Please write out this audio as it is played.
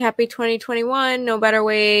Happy 2021. No better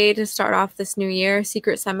way to start off this new year.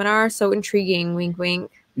 Secret seminar. So intriguing. Wink,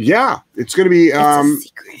 wink. Yeah, it's going to be, It's a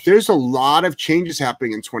secret. there's a lot of changes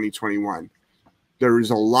happening in 2021. There is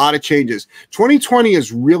a lot of changes. 2020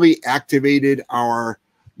 has really activated our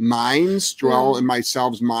minds, Joelle and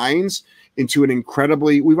myself's minds, into an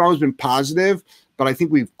incredibly, we've always been positive, but I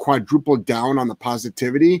think we've quadrupled down on the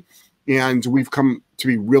positivity, and we've come to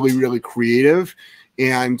be really, really creative.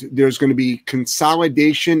 And there's going to be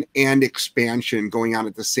consolidation and expansion going on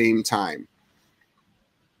at the same time.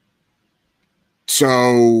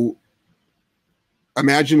 So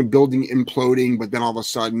imagine a building imploding, but then all of a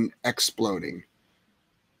sudden exploding.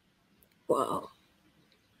 Whoa.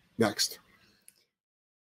 Next.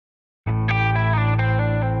 Hey,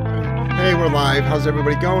 we're live. How's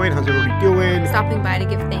everybody going? How's everybody doing? Stopping by to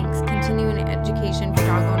give thanks. Continuing education for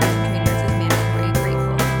dog owners and trainers is mandatory.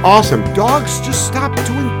 Grateful. Awesome. Dogs just stop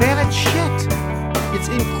doing bad shit. It's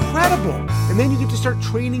incredible. And then you get to start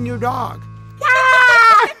training your dog.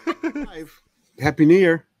 Happy New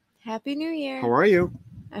Year. Happy New Year. How are you?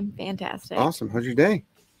 I'm fantastic. Awesome. How's your day?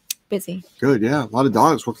 Busy. Good. Yeah. A lot of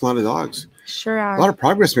dogs. Worked a lot of dogs. Sure are. A lot of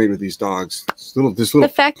progress made with these dogs.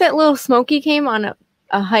 The fact that little Smokey came on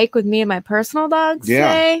a hike with me and my personal dogs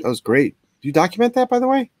today. That was great. Do you document that, by the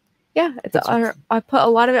way? Yeah, I put a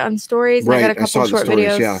lot of it on stories. And I got a couple short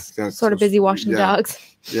videos. Yeah, sort of busy washing dogs.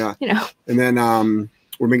 Yeah, you know. And then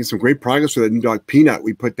we're making some great progress with that new dog, Peanut.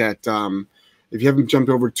 We put that. If you haven't jumped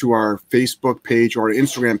over to our Facebook page or our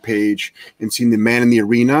Instagram page and seen the Man in the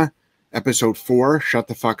Arena, episode 4, Shut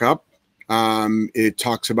the Fuck Up. It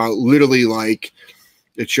talks about literally like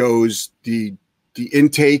it shows the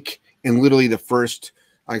intake and literally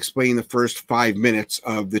I explain the first 5 minutes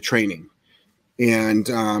of the training. And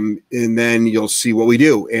then you'll see what we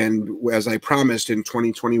do. And as I promised in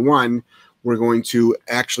 2021, we're going to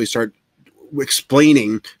actually start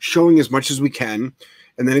explaining, showing as much as we can,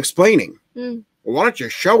 and then explaining. Well, why don't you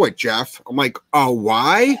show it, Jeff? I'm like, oh,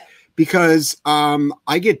 why? Because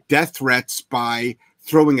I get death threats by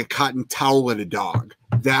throwing a cotton towel at a dog.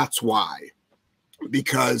 That's why.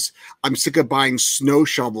 Because I'm sick of buying snow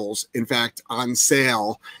shovels. In fact, on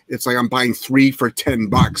sale, it's like I'm buying 3 for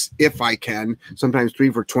 $10 if I can, sometimes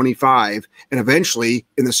 3 for 25. And eventually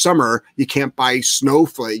in the summer, you can't buy snow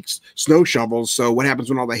shovels. So what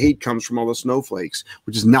happens when all the hate comes from all the snowflakes,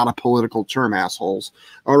 which is not a political term, assholes.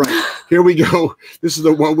 All right, here we go. This is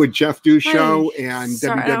the What Would Jeff Do show and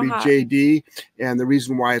WWJD. And the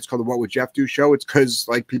reason why it's called the What Would Jeff Do show, it's because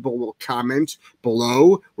like people will comment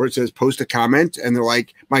below where it says post a comment and they're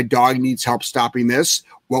like, my dog needs help stopping this.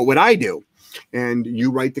 What would I do? And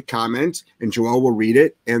you write the comment and Joelle will read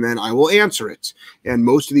it and then I will answer it. And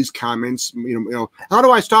most of these comments, you know, how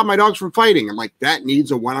do I stop my dogs from fighting? I'm like, that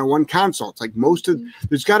needs a one-on-one consult. It's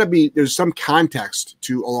like there's some context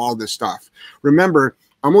to all this stuff. Remember,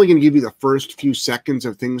 I'm only going to give you the first few seconds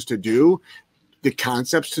of things to do, the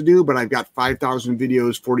concepts to do, but I've got 5,000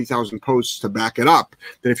 videos, 40,000 posts to back it up.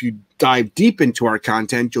 That if you dive deep into our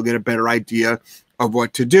content, you'll get a better idea of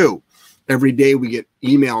what to do. Every day we get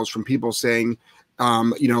emails from people saying,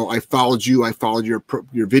 you know, I followed your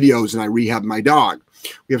videos and I rehabbed my dog.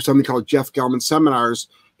 We have something called Jeff Gellman Seminars.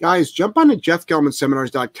 Guys, jump on to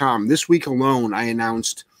jeffgellmanseminars.com. This week alone, I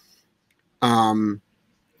announced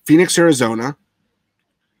Phoenix, Arizona,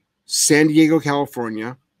 San Diego,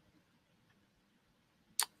 California,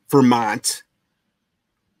 Vermont,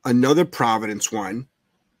 another Providence one.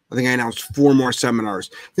 I think I announced 4 more seminars.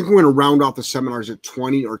 I think we're going to round off the seminars at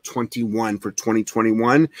 20 or 21 for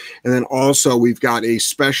 2021. And then also we've got a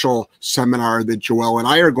special seminar that Joelle and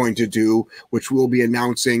I are going to do, which we'll be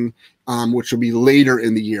announcing, which will be later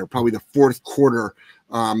in the year, probably the 4th quarter,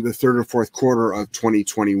 the 3rd or 4th quarter of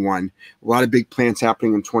 2021. A lot of big plans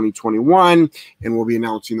happening in 2021, and we'll be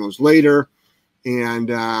announcing those later.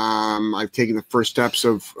 And I've taken the first steps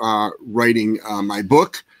of writing my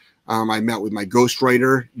book. I met with my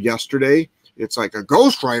ghostwriter yesterday. It's like a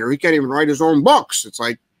ghostwriter. He can't even write his own books. It's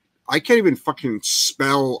like, I can't even fucking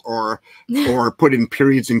spell or put in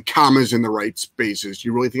periods and commas in the right spaces.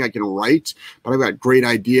 You really think I can write? But I've got great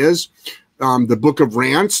ideas. The Book of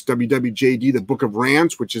Rants, WWJD, the Book of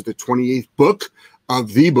Rants, which is the 28th book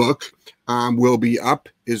of the book, will be up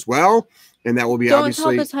as well. And that will be obviously.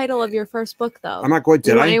 Don't tell the title of your first book, though. I'm not going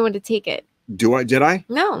to. Did I? Anyone to take it? Did I?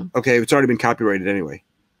 No. Okay, it's already been copyrighted anyway.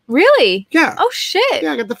 Really? Yeah. Oh, shit.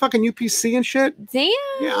 Yeah, I got the fucking UPC and shit. Damn.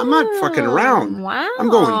 Yeah, I'm not fucking around. Wow. I'm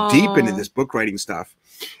going deep into this book writing stuff.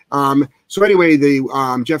 So anyway, the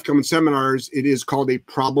Jeff Gellman Seminars, it is called a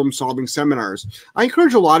problem-solving seminars. I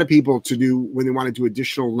encourage a lot of people to do, when they want to do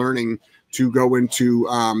additional learning, to go into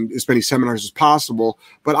as many seminars as possible.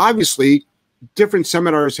 But obviously, different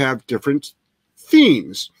seminars have different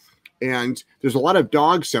themes. And there's a lot of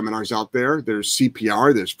dog seminars out there. There's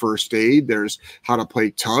CPR, there's first aid, there's how to play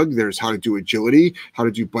tug, there's how to do agility, how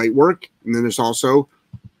to do bite work. And then there's also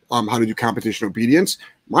how to do competition obedience.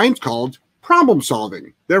 Mine's called problem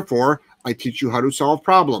solving. Therefore, I teach you how to solve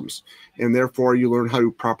problems. And therefore, you learn how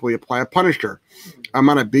to properly apply a punisher. I'm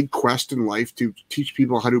on a big quest in life to teach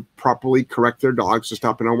people how to properly correct their dogs to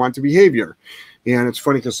stop an unwanted behavior. And it's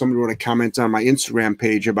funny because somebody wrote a comment on my Instagram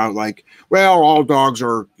page about like, well, all dogs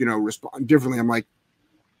are, respond differently. I'm like,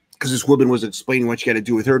 because this woman was explaining what she had to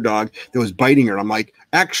do with her dog that was biting her. I'm like,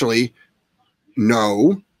 actually,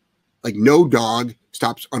 no, like no dog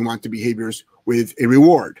stops unwanted behaviors with a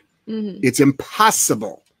reward. It's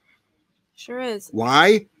impossible. Sure is.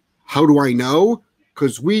 Why? How do I know?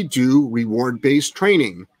 Because we do reward-based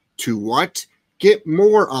training. To what? Get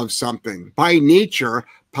more of something. By nature,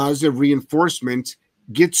 positive reinforcement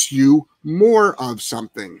gets you more of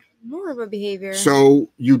something. More of a behavior. So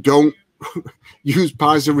you don't use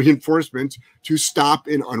positive reinforcement to stop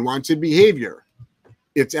an unwanted behavior.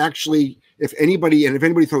 It's actually, if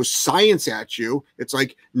anybody throws science at you, it's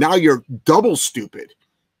like, now you're double stupid.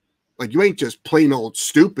 Like, you ain't just plain old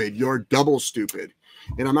stupid, you're double stupid.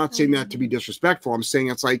 And I'm not saying that to be disrespectful. I'm saying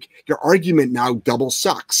it's like your argument now double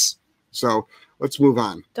sucks. So let's move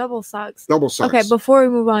on. Double sucks. Double sucks. Okay, before we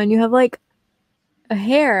move on, you have like a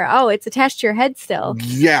hair. Oh, it's attached to your head still.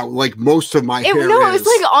 Yeah, like most of my hair No, is. it's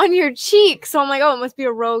like on your cheek. So I'm like, oh, it must be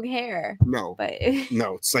a rogue hair. No. But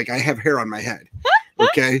no, it's like I have hair on my head.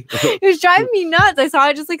 Okay? It was driving me nuts. I saw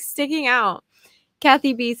it just like sticking out.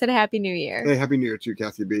 Kathy B said Happy New Year. Hey, Happy New Year to you,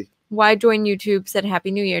 Kathy B. Why Join YouTube said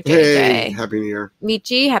Happy New Year, JJ. Hey, Happy New Year.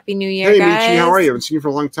 Michi, Happy New Year, hey, guys. Michi, how are you? I haven't seen you for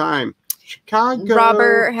a long time. Chicago.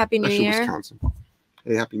 Robert, Happy New Actually, Year. Wisconsin.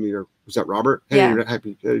 Hey, Happy New Year. Was that Robert? Hey, Yeah.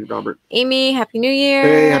 Hey, Robert. Amy, Happy New Year.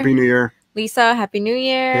 Hey, Happy New Year. Lisa, Happy New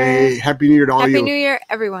Year. Hey, Happy New Year to all you. Happy New Year,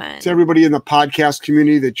 everyone. To everybody in the podcast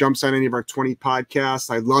community that jumps on any of our 20 podcasts,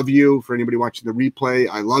 I love you. For anybody watching the replay,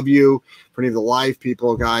 I love you. For any of the live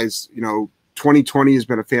people, guys, 2020 has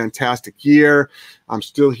been a fantastic year. I'm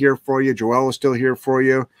still here for you. Joelle is still here for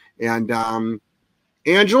you. And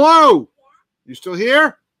Angelo, you still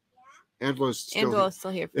here? Angela's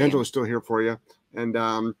still here for you. Angela's still here for you.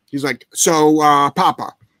 And he's like, so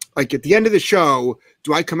Papa, like at the end of the show,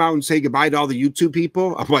 do I come out and say goodbye to all the YouTube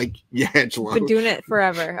people? I'm like, yeah, Angelo. Been doing it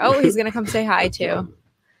forever. Oh, he's gonna come say hi too.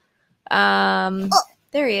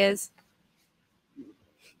 There he is.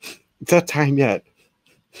 It's not time yet.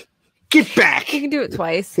 Get back. You can do it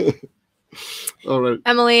twice. All right.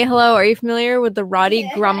 Emily, hello. Are you familiar with the Roddy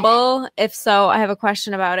Grumble? If so, I have a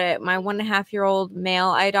question about it. My 1.5-year-old male,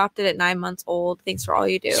 I adopted at 9 months old. Thanks for all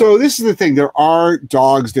you do. So this is the thing. There are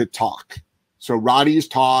dogs that talk. So Roddies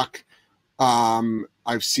talk.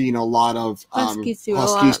 I've seen a lot of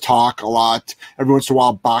Huskies talk a lot. Every once in a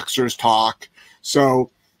while, boxers talk.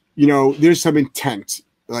 So, there's some intent.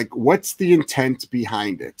 Like, what's the intent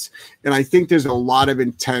behind it? And I think there's a lot of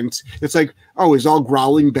intent. It's like, oh, is all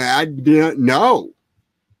growling bad? No.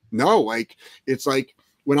 Like, it's like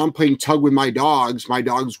when I'm playing tug with my dogs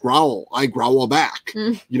growl. I growl back.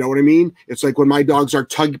 You know what I mean? It's like when my dogs are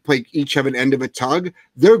like each have an end of a tug,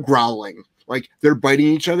 they're growling. Like they're biting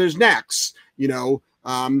each other's necks.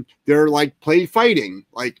 They're like play fighting.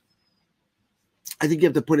 Like, I think you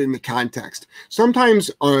have to put it in the context. Sometimes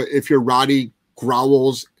if your Roddy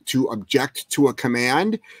growls to object to a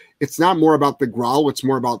command, it's not more about the growl, it's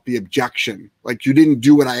more about the objection. Like, you didn't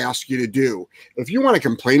do what I asked you to do. If you want to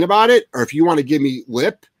complain about it, or if you want to give me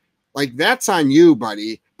lip, like, that's on you,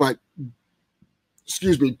 buddy. But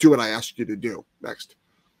do what I asked you to do. Next.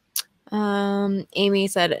 Amy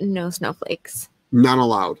said no snowflakes. None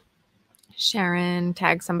allowed. Sharon,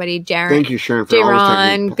 tag somebody. Jaron. Thank you, Sharon. For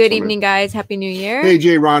J-Ron, good evening, guys. Happy New Year. Hey,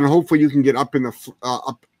 J-Ron. Hopefully you can get up in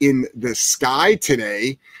the sky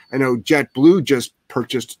today. I know JetBlue just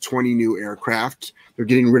purchased 20 new aircraft. They're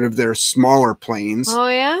getting rid of their smaller planes. Oh,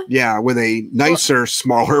 yeah? Yeah, with a nicer,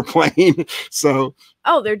 smaller plane. So.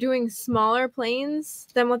 Oh, they're doing smaller planes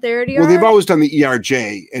than what they already are? Well, they've always done the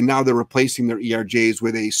ERJ, and now they're replacing their ERJs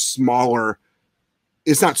with a smaller.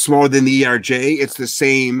 It's not smaller than the ERJ. It's the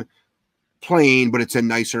same plane, but it's a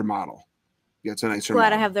nicer model. Yeah, it's a nicer model.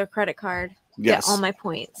 Glad I have their credit card. Yes. Get all my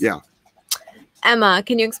points. Yeah. Emma,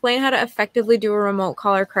 can you explain how to effectively do a remote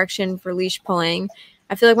collar correction for leash pulling?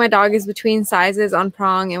 I feel like my dog is between sizes on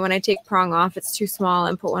prong, and when I take prong off, it's too small,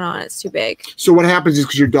 and put one on, it's too big. So what happens is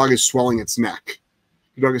because your dog is swelling its neck.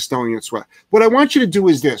 Your dog is swelling its sweat. What I want you to do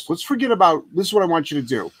is this. Let's forget about this. Is what I want you to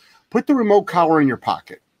do. Put the remote collar in your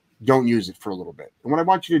pocket. don't use it for a little bit. And what I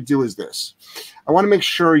want you to do is this. I want to make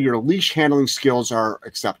sure your leash handling skills are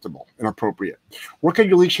acceptable and appropriate. Work on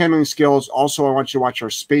your leash handling skills. Also, I want you to watch our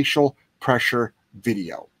spatial pressure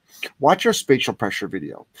video. Watch our spatial pressure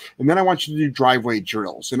video. And then I want you to do driveway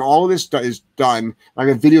drills. And all of this is done. I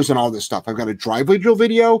got videos on all this stuff. I've got a driveway drill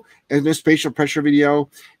video and a spatial pressure video.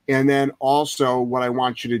 And then also what I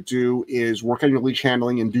want you to do is work on your leash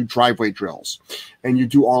handling and do driveway drills. And you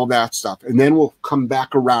do all that stuff. And then we'll come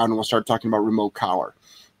back around and we'll start talking about remote collar.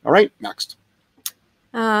 All right, next.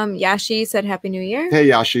 Yashi said Happy New Year. Hey,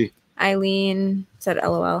 Yashi. Eileen said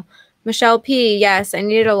LOL. Michelle P. Yes, I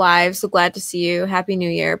needed alive. So glad to see you. Happy New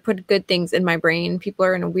Year. Put good things in my brain. People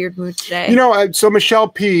are in a weird mood today. You know, so Michelle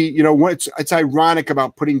P., you know, it's ironic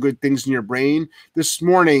about putting good things in your brain. This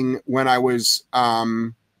morning when I was,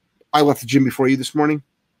 I left the gym before you this morning.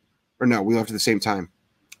 Or no, we left at the same time.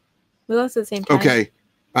 We left at the same time. Okay.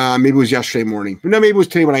 Maybe it was yesterday morning. No, maybe it was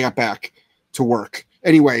today when I got back to work.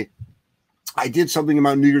 Anyway, I did something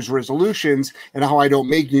about New Year's resolutions and how I don't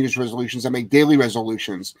make New Year's resolutions. I make daily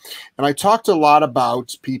resolutions. And I talked a lot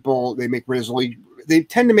about people, they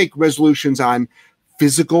tend to make resolutions on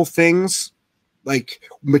physical things, like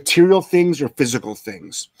material things or physical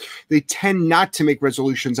things. They tend not to make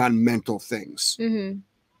resolutions on mental things. Mm-hmm.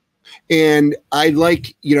 And I'd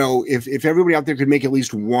like, you know, if everybody out there could make at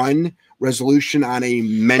least one resolution on a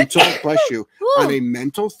mental, bless you, on a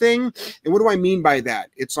mental thing. And what do I mean by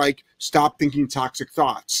that? It's like, stop thinking toxic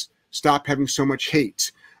thoughts, stop having so much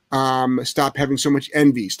hate, stop having so much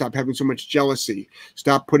envy, stop having so much jealousy,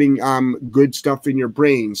 stop putting good stuff in your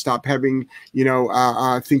brain, stop having, you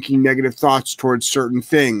know, thinking negative thoughts towards certain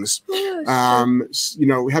things, you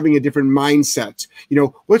know, having a different mindset. You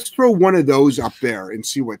know, let's throw one of those up there and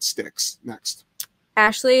see what sticks. Next.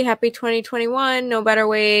 Ashley, happy 2021. No better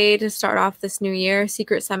way to start off this new year.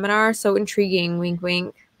 Secret seminar. So intriguing. Wink,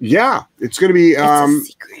 wink. Yeah, it's going to be,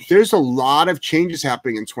 there's a lot of changes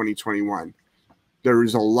happening in 2021. There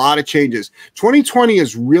is a lot of changes. 2020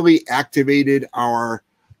 has really activated our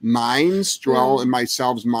minds, Joelle and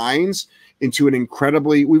myself's minds, into an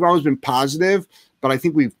incredibly, we've always been positive, but I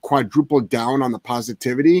think we've quadrupled down on the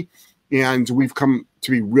positivity, and we've come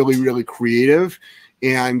to be really, really creative.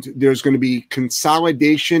 And there's going to be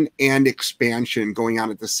consolidation and expansion going on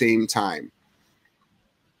at the same time.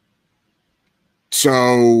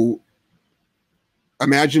 So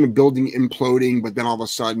imagine a building imploding, but then all of a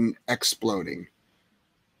sudden exploding.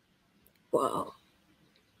 Whoa.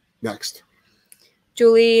 Next.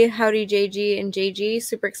 Julie, howdy JG and JG.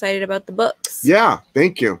 Super excited about the books. Yeah,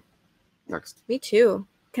 thank you. Next. Me too.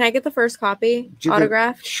 Can I get the first copy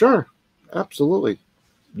autographed? Sure, absolutely.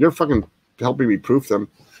 You're fucking helping me proof them.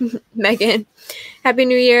 Megan, Happy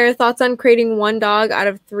New Year. Thoughts on creating one dog out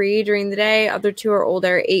of 3 during the day. Other 2 are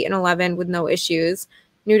older, 8 and 11, with no issues.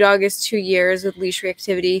 New dog is 2 years with leash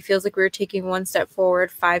reactivity. Feels like we were taking 1 step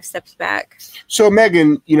forward, 5 steps back. So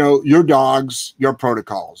Megan, you know, your dogs, your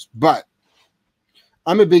protocols, but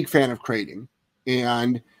I'm a big fan of crating,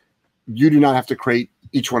 and you do not have to crate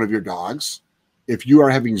each one of your dogs. If you are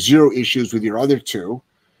having 0 issues with your other 2,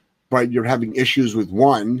 but you're having issues with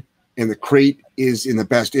 1, and the crate is in the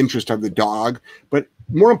best interest of the dog, but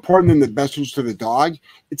more important than the best interest of the dog,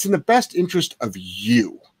 it's in the best interest of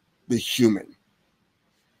you, the human.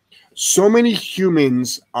 So many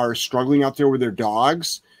humans are struggling out there with their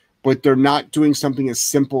dogs, but they're not doing something as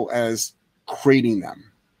simple as crating them.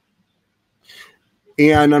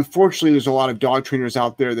 And unfortunately, there's a lot of dog trainers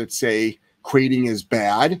out there that say crating is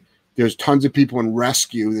bad. There's tons of people in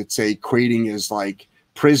rescue that say crating is like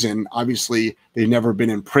prison. Obviously, they've never been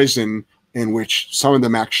in prison, in which some of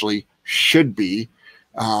them actually should be.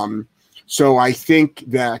 So I think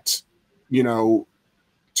that, you know,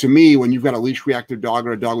 to me, when you've got a leash reactive dog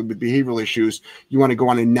or a dog with behavioral issues, you want to go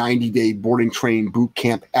on a 90-day boarding train boot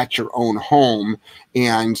camp at your own home,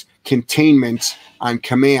 and containment on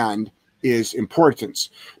command is important.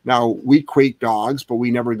 Now, we crate dogs, but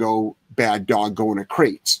we never go bad dog, go in a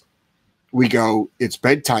crate. We go, it's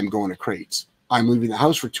bedtime, go in a crate. I'm leaving the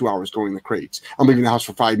house for 2 hours, going in the crates. I'm leaving the house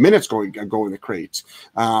for 5 minutes, going in the crates.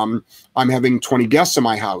 I'm having 20 guests in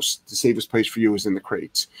my house. The safest place for you is in the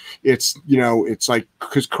crates. It's, you know, it's like,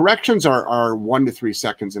 because corrections are 1 to 3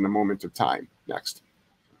 seconds in a moment of time. Next.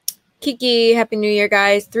 Kiki, Happy New Year,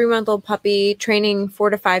 guys. 3-month-old puppy, training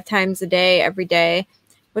 4 to 5 times a day, every day.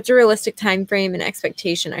 What's a realistic time frame and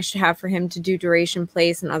expectation I should have for him to do duration,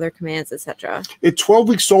 place, and other commands, etc.? At 12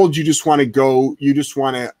 weeks old, you just want to go. You just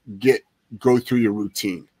want to go through your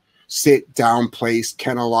routine. Sit down, place,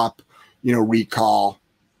 kennel up, you know, recall.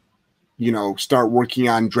 You know, start working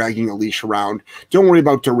on dragging a leash around. Don't worry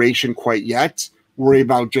about duration quite yet. Worry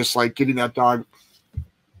about just like getting that dog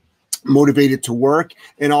motivated to work,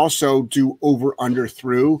 and also do over, under,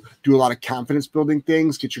 through, do a lot of confidence building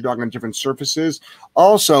things, get your dog on different surfaces.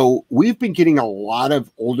 Also, we've been getting a lot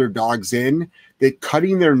of older dogs in that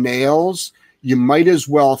cutting their nails, you might as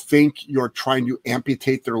well think you're trying to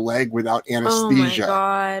amputate their leg without anesthesia. Oh my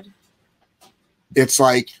God. It's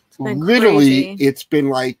like literally crazy. It's been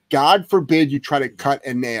like, God forbid you try to cut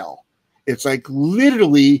a nail. It's like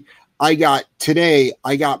literally I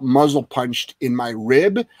got muzzle punched in my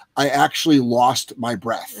rib. I actually lost my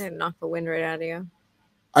breath. I had to knock the wind right out of you.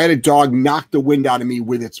 I had a dog knock the wind out of me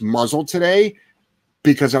with its muzzle today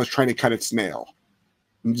because I was trying to cut its nail.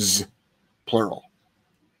 Zzz, plural.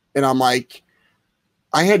 And I'm like,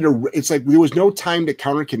 it's like there was no time to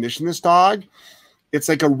counter condition this dog. It's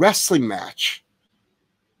like a wrestling match.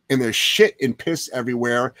 And there's shit and piss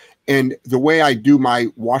everywhere. And the way I do my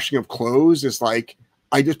washing of clothes is like,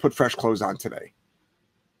 I just put fresh clothes on today.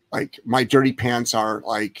 Like my dirty pants are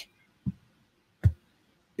like,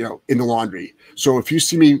 in the laundry. So if you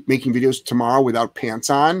see me making videos tomorrow without pants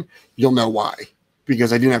on, you'll know why.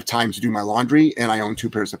 Because I didn't have time to do my laundry and I own 2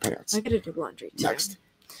 pairs of pants. I gotta do laundry too. Next.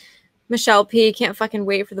 Michelle P. Can't fucking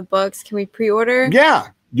wait for the books. Can we pre-order? Yeah.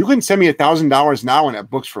 You can send me $1,000 now and have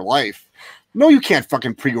books for life. No, you can't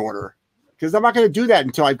fucking pre-order. Because I'm not going to do that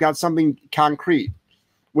until I've got something concrete.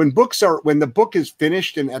 When the book is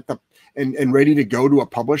finished and and ready to go to a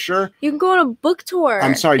publisher, you can go on a book tour.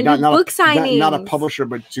 I'm sorry, not book signings. Not a publisher,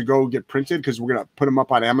 but to go get printed, because we're gonna put them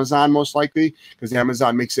up on Amazon most likely, because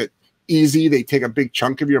Amazon makes it easy. They take a big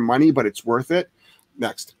chunk of your money, but it's worth it.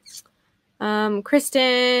 Next.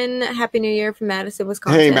 Kristen, Happy New Year from Madison,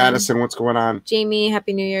 Wisconsin. Hey, Madison, what's going on? Jamie,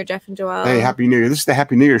 Happy New Year, Jeff and Joelle. Hey, Happy New Year. This is the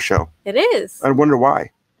Happy New Year show. It is. I wonder why.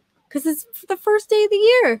 Because it's the first day of the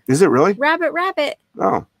year. Is it really? Rabbit.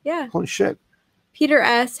 Oh. Yeah. Holy shit. Peter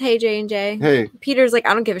S. Hey, J&J. Hey. Peter's like,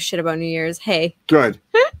 I don't give a shit about New Year's. Hey. Good.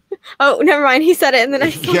 Oh, never mind. He said it and then I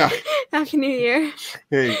said, yeah. Happy New Year.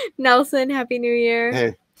 Hey. Nelson, Happy New Year.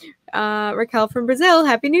 Hey. Raquel from Brazil,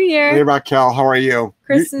 Happy New Year. Hey, Raquel. How are you?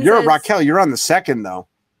 You're Raquel. You're on the second, though.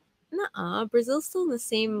 Nuh-uh. like still in the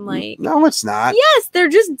same like. No, it's not. Yes, they're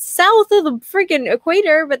just south of the freaking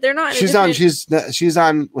equator, but they're not. She's on. She's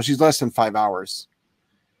on. Well, she's less than 5 hours.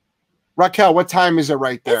 Raquel, what time is it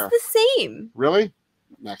right there? It's the same. Really?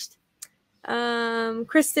 Next.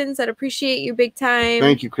 Kristen said, appreciate you big time.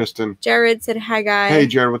 Thank you, Kristen. Jared said, hi, guy. Hey,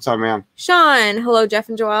 Jared. What's up, man? Sean, hello, Jeff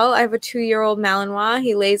and Joelle. I have a 2-year-old Malinois.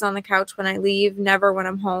 He lays on the couch when I leave, never when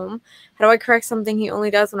I'm home. How do I correct something he only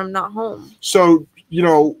does when I'm not home? So,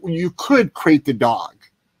 you could crate the dog.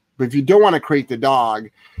 But if you don't want to crate the dog,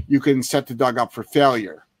 you can set the dog up for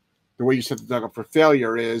failure. The way you set the dog up for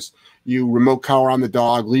failure is you remote collar on the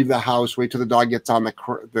dog, leave the house, wait till the dog gets on the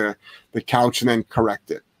couch, and then correct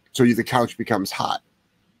it. So the couch becomes hot.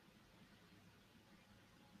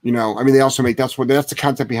 They also make, that's the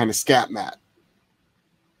concept behind a scat mat.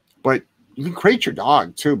 But you can crate your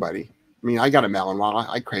dog too, buddy. I got a Malinois.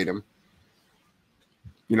 I crate him.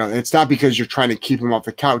 It's not because you're trying to keep him off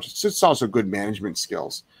the couch. It's just also good management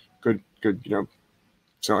skills. Good.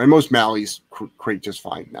 So, and most Mallies crate just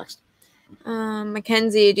fine. Next.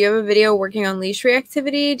 Mackenzie, do you have a video working on leash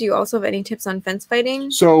reactivity? Do you also have any tips on fence fighting?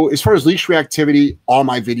 So as far as leash reactivity, all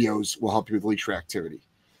my videos will help you with leash reactivity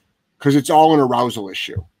because it's all an arousal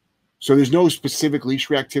issue. So there's no specific leash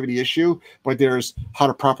reactivity issue, but there's how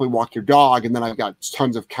to properly walk your dog. And then I've got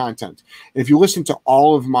tons of content. And if you listen to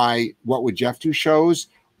all of my What Would Jeff Do shows,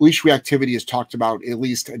 leash reactivity is talked about at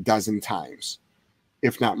least a dozen times,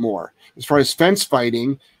 if not more. As far as fence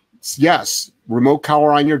fighting, yes, remote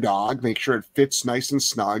collar on your dog. Make sure it fits nice and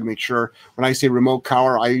snug. Make sure when I say remote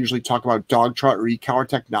collar, I usually talk about dog trot or e-collar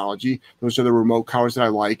technology. Those are the remote collars that I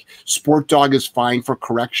like. Sport dog is fine for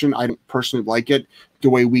correction. I don't personally like it the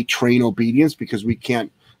way we train obedience because we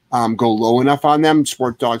can't go low enough on them.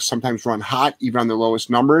 Sport dogs sometimes run hot, even on the lowest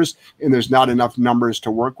numbers, and there's not enough numbers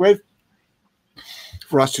to work with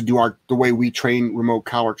for us to do the way we train remote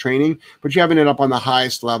collar training. But you're having it up on the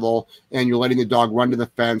highest level and you're letting the dog run to the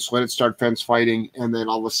fence, let it start fence fighting, and then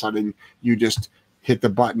all of a sudden you just hit the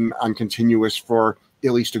button on continuous for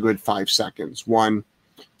at least a good 5 seconds. 1,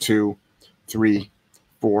 2, 3,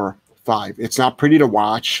 4, 5. It's not pretty to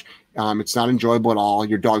watch. It's not enjoyable at all.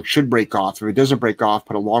 Your dog should break off. If it doesn't break off,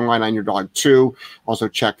 put a long line on your dog too. Also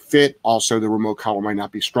check fit. Also, the remote collar might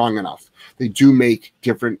not be strong enough. They do make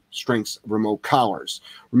different strengths of remote collars.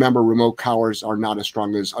 Remember, remote collars are not as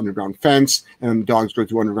strong as underground fence, and dogs go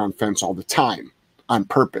through underground fence all the time on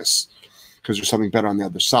purpose. because there's something better on the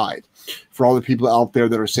other side. For all the people out there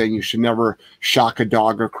that are saying you should never shock a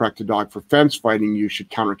dog or correct a dog for fence fighting, you should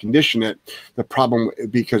counter condition it. The problem,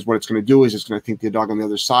 because what it's going to do is it's going to think the dog on the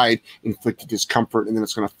other side inflicted discomfort, and then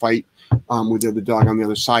it's going to fight with the other dog on the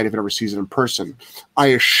other side if it ever sees it in person. I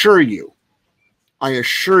assure you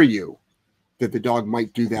that the dog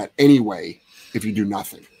might do that anyway if you do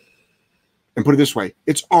nothing. And put it this way,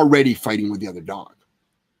 it's already fighting with the other dog.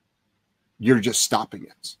 You're just stopping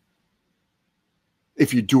it.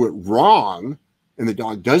 If you do it wrong and the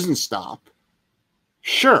dog doesn't stop,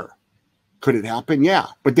 sure. Could it happen? Yeah.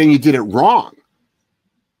 But then you did it wrong.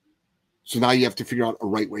 So now you have to figure out a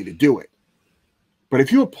right way to do it. But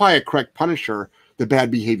if you apply a correct punisher, the bad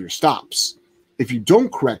behavior stops. If you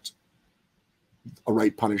don't correct a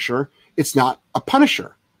right punisher, it's not a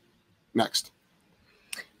punisher. Next.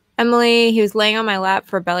 Emily, he was laying on my lap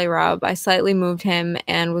for a belly rub. I slightly moved him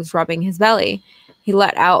and was rubbing his belly. He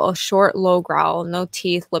let out a short, low growl, no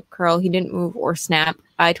teeth, lip curl. He didn't move or snap.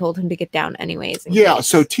 I told him to get down anyways. Yeah,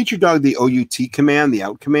 so teach your dog the OUT command, the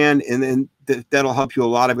out command, and then that'll help you a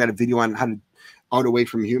lot. I've got a video on how to out away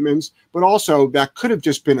from humans, but also that could have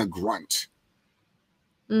just been a grunt.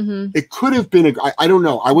 Mm-hmm. It could have been I don't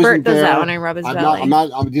know. I wasn't Bert does there. that when I rub his belly.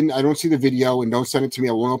 I don't see the video, and don't send it to me.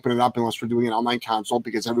 I won't open it up unless we're doing an online consult,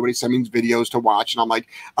 because everybody sends me videos to watch, and I'm like,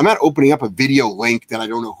 I'm not opening up a video link that I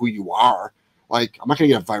don't know who you are. Like, I'm not going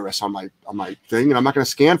to get a virus on my thing, and I'm not going to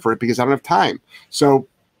scan for it because I don't have time. So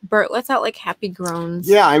Bert lets out like happy groans.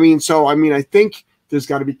 Yeah, I think there's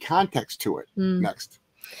got to be context to it. Next.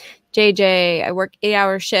 JJ, I work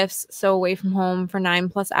 8-hour shifts, so away from home for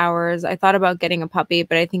 9+ hours. I thought about getting a puppy,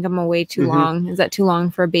 but I think I'm away too long. Is that too long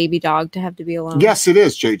for a baby dog to have to be alone? Yes, it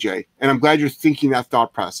is, JJ. And I'm glad you're thinking that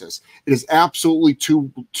thought process. It is absolutely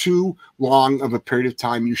too long of a period of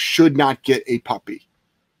time. You should not get a puppy.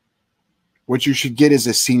 What you should get is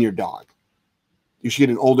a senior dog. You should get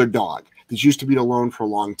an older dog that's used to being alone for a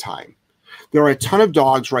long time. There are a ton of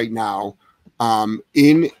dogs right now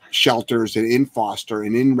in shelters and in foster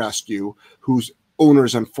and in rescue whose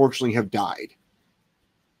owners unfortunately have died.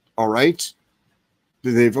 All right?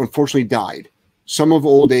 They've unfortunately died. Some of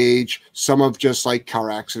old age, some of just like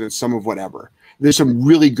car accidents, some of whatever. There's some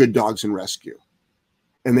really good dogs in rescue,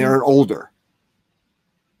 and they're older.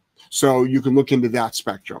 So you can look into that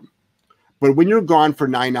spectrum. But when you're gone for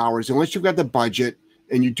 9 hours, unless you've got the budget,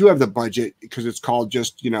 and you do have the budget because it's called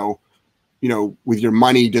just, with your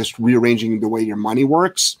money, just rearranging the way your money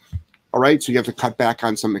works. All right. So you have to cut back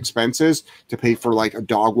on some expenses to pay for like a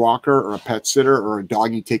dog walker or a pet sitter or a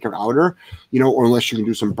doggy taker outer, or unless you can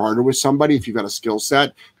do some barter with somebody. If you've got a skill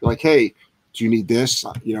set, you're like, hey, do you need this?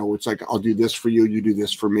 It's like, I'll do this for you. You do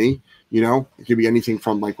this for me. It could be anything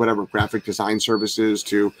from like whatever graphic design services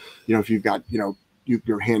to, if you've got,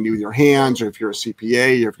 you're handy with your hands, or if you're a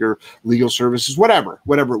CPA, or if you're legal services, whatever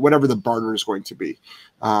the barter is going to be.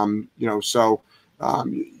 You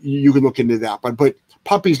can look into that, but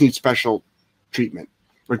puppies need special treatment.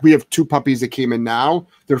 Like we have 2 puppies that came in now.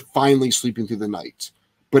 They're finally sleeping through the night,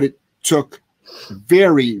 but it took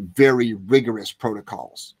very, very rigorous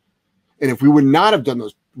protocols. And if we would not have done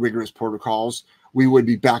those rigorous protocols, we would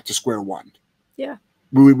be back to square one. Yeah.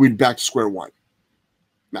 We'd be back to square one.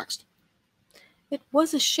 Next. It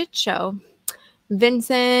was a shit show.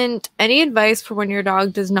 Vincent, any advice for when your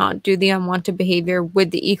dog does not do the unwanted behavior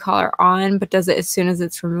with the e-collar on, but does it as soon as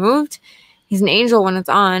it's removed? He's an angel when it's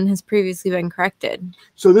on, has previously been corrected.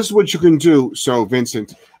 So this is what you can do. So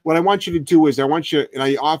Vincent, what I want you to do is and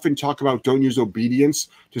I often talk about don't use obedience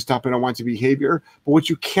to stop an unwanted behavior. But what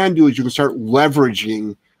you can do is you can start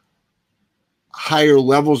leveraging higher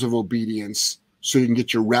levels of obedience so you can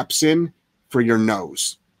get your reps in for your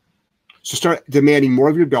nose. So start demanding more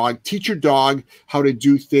of your dog. Teach your dog how to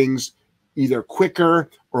do things either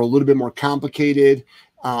quicker or a little bit more complicated,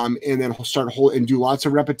 and then start and do lots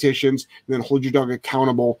of repetitions, and then hold your dog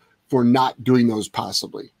accountable for not doing those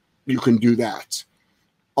possibly. You can do that.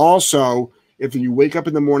 Also, if you wake up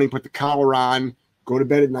in the morning, put the collar on, go to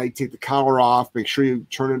bed at night, take the collar off, make sure you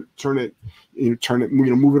turn it,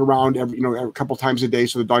 move it around every couple times a day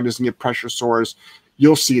so the dog doesn't get pressure sores.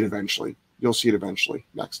 You'll see it eventually.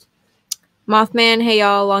 Next. Mothman, hey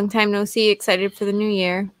y'all, long time no see. Excited for the new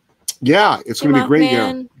year. Yeah, it's going to be a great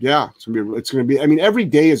year. Yeah, it's going to be. Every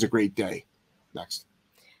day is a great day. Next.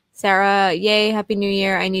 Sarah, yay, happy new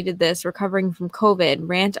year. I needed this. Recovering from COVID.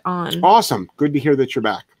 Rant on. Awesome. Good to hear that you're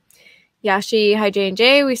back. Yashi, hi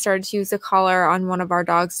J&J. We started to use a collar on one of our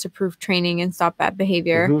dogs to prove training and stop bad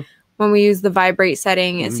behavior. When we use the vibrate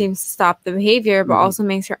setting, it Mhm. seems to stop the behavior, but Mhm. also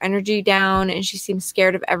makes her energy down, and she seems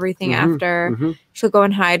scared of everything Mhm. after. Mhm. She'll go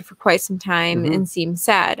and hide for quite some time Mhm. and seem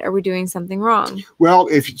sad. Are we doing something wrong? Well,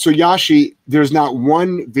 Yashi, there's not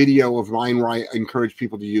one video of mine where I encourage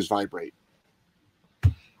people to use vibrate.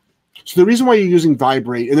 So the reason why you're using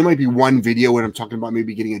vibrate, and there might be one video when I'm talking about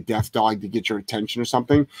maybe getting a deaf dog to get your attention or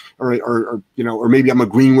something, or maybe I'm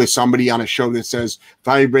agreeing with somebody on a show that says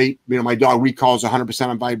vibrate. My dog recalls 100%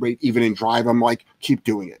 on vibrate, even in drive. I'm like, keep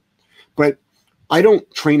doing it. But I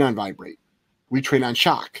don't train on vibrate. We train on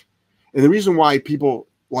shock. And the reason why people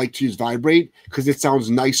like to use vibrate, because it sounds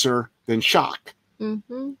nicer than shock.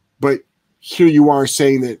 Mm-hmm. But here you are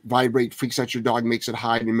saying that vibrate freaks out your dog, makes it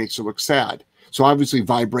hide, and makes it look sad. So obviously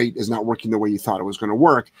vibrate is not working the way you thought it was going to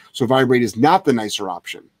work. So vibrate is not the nicer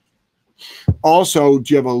option. Also,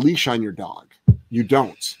 do you have a leash on your dog? You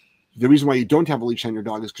don't. The reason why you don't have a leash on your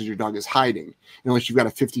dog is because your dog is hiding. Unless you've got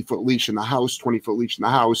a 50-foot leash in the house, 20-foot leash in the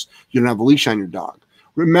house, you don't have a leash on your dog.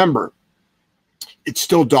 Remember, it's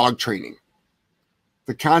still dog training.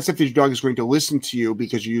 The concept that your dog is going to listen to you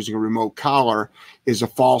because you're using a remote collar is a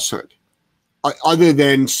falsehood. Other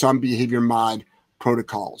than some behavior mod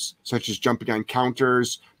protocols, such as jumping on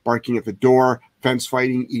counters, barking at the door, fence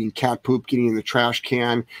fighting, eating cat poop, getting in the trash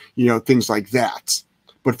can, things like that.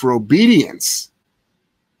 But for obedience,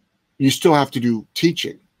 you still have to do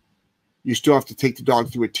teaching. You still have to take the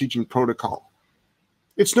dog through a teaching protocol.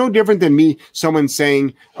 It's no different than someone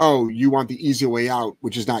saying, oh, you want the easy way out,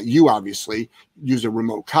 which is not you, obviously, use a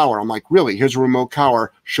remote collar. I'm like, really? Here's a remote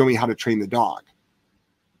collar. Show me how to train the dog.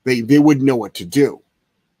 They wouldn't know what to do.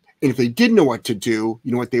 And if they did know what to do,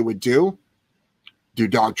 you know what they would do? Do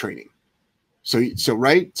dog training. So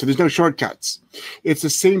right? So there's no shortcuts. It's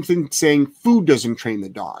the same thing saying food doesn't train the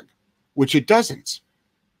dog, which it doesn't.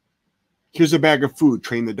 Here's a bag of food,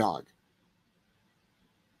 train the dog.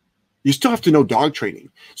 You still have to know dog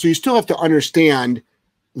training. So you still have to understand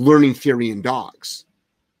learning theory in dogs.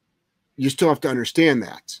 You still have to understand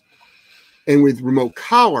that. And with remote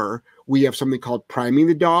collar, we have something called priming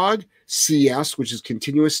the dog, CS, which is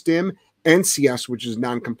continuous stim, NCS, which is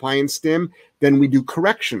non-compliant stim. Then we do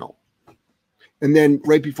correctional. And then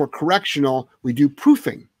right before correctional, we do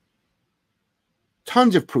proofing.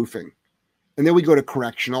 Tons of proofing. And then we go to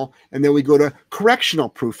correctional, and then we go to correctional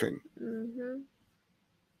proofing. Mm-hmm.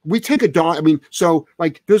 We take a dog,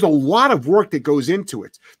 there's a lot of work that goes into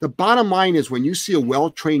it. The bottom line is when you see a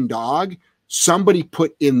well-trained dog, somebody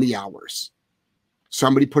put in the hours.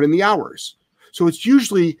 Somebody put in the hours. So it's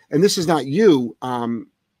usually, and this is not you, I'm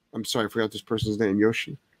sorry, I forgot this person's name,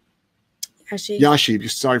 Yashi,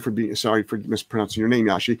 sorry for mispronouncing your name,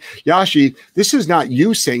 Yashi. Yashi, this is not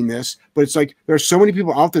you saying this, but it's like there are so many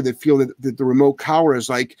people out there that feel that the remote collar is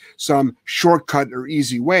like some shortcut or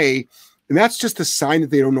easy way. And that's just a sign that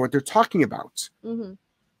they don't know what they're talking about. Mm-hmm.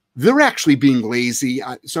 They're actually being lazy.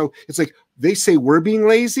 So it's like they say we're being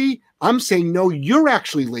lazy. I'm saying, no, you're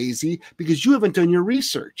actually lazy because you haven't done your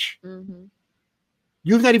research. Mm-hmm.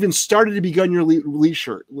 You've not even started to begin your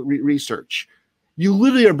research. You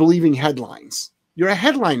literally are believing headlines. You're a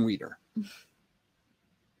headline reader.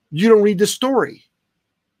 You don't read the story.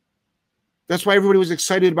 That's why everybody was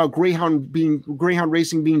excited about Greyhound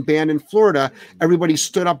racing being banned in Florida. Everybody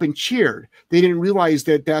stood up and cheered. They didn't realize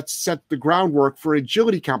that set the groundwork for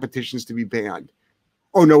agility competitions to be banned.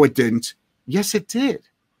 Oh, no, it didn't. Yes, it did.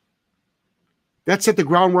 That set the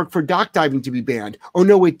groundwork for dock diving to be banned. Oh,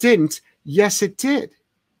 no, it didn't. Yes, it did.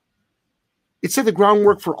 It set the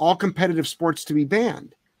groundwork for all competitive sports to be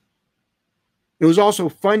banned. It was also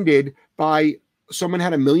funded by someone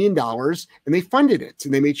had $1 million and they funded it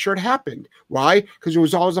and they made sure it happened. Why? Because there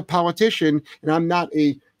was always a politician, and I'm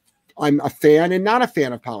a fan and not a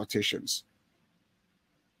fan of politicians.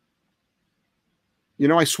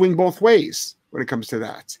 I swing both ways when it comes to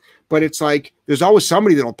that. But it's like there's always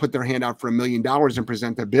somebody that'll put their hand out for $1 million and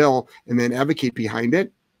present a bill and then advocate behind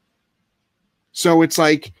it. So it's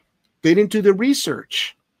like they didn't do the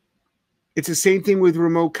research. It's the same thing with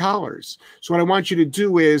remote collars. So what I want you to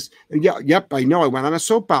do is, I know I went on a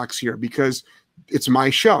soapbox here because it's my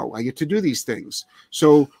show. I get to do these things.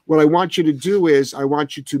 So what I want you to do is I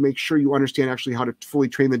want you to make sure you understand actually how to fully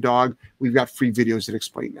train the dog. We've got free videos that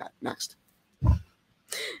explain that. Next.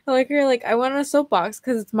 You're like, I went on a soapbox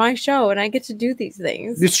because it's my show and I get to do these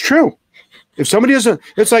things. It's true. If somebody doesn't,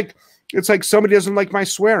 it's like somebody doesn't like my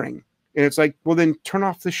swearing. And it's like, well, then turn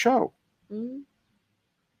off the show. Mm-hmm.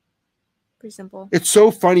 Pretty simple. It's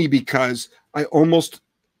so funny because I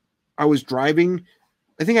was driving.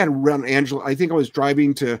 I think I had run Angela. I think I was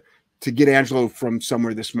driving to to get Angelo from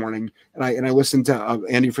somewhere this morning, and I listened to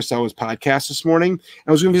Andy Frisella's podcast this morning.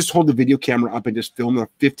 I was going to just hold the video camera up and just film the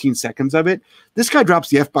 15 seconds of it. This guy drops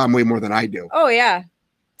the F-bomb way more than I do. Oh, yeah.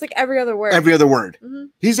 It's like every other word. Every other word. Mm-hmm.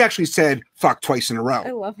 He's actually said fuck twice in a row.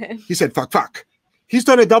 I love him. He said fuck, fuck. He's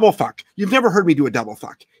done a double fuck. You've never heard me do a double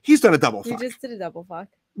fuck. He's done a double fuck. You just did a double fuck.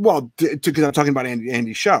 Well, because I'm talking about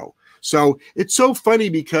Andy's show. So it's so funny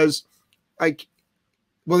because, like,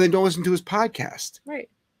 well, then don't listen to his podcast. Right.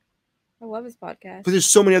 I love his podcast. But there's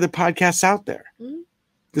so many other podcasts out there. Mm-hmm.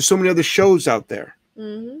 There's so many other shows out there.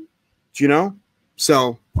 Mm-hmm. Do you know?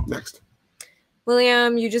 So, next.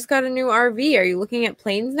 William, you just got a new RV. Are you looking at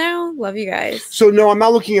planes now? Love you guys. So, no, I'm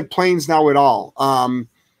not looking at planes now at all.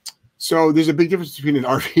 So there's a big difference between an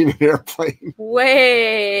RV and an airplane.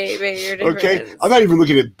 Way bigger difference. Okay, I'm not even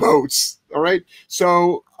looking at boats. All right.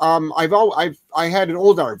 So I had an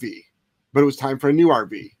old RV, but it was time for a new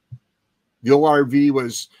RV. The old RV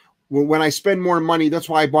was when I spend more money. That's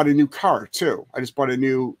why I bought a new car too. I just bought a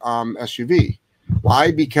new SUV.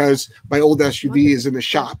 Why? Because my old SUV is in the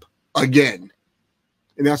shop again,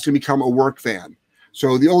 and that's going to become a work van.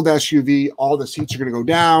 So the old SUV, all the seats are going to go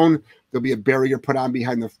down. There'll be a barrier put on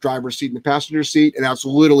behind the driver's seat and the passenger seat. And that's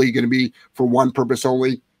literally going to be for one purpose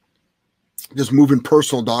only, just moving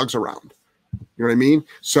personal dogs around. You know what I mean?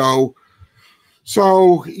 So,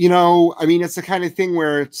 you know, I mean, it's the kind of thing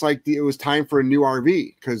where it's like it was time for a new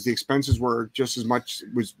RV because the expenses were just as much,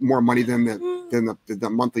 it was more money than the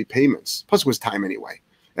monthly payments. Plus it was time anyway.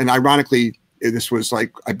 And ironically, this was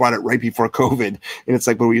like, I bought it right before COVID, and it's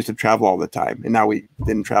like, but we used to travel all the time, and now we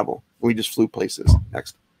didn't travel. We just flew places.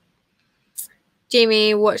 Next.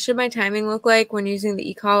 Jamie, what should my timing look like when using the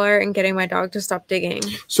e-collar and getting my dog to stop digging?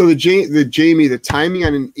 So the timing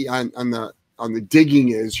on the digging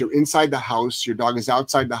is you're inside the house, your dog is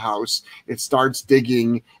outside the house, it starts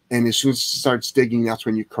digging, and as soon as it starts digging, that's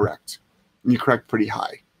when you correct. And you correct pretty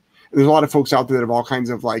high. And there's a lot of folks out there that have all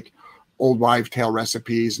kinds of like old wives' tale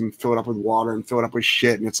recipes and fill it up with water and fill it up with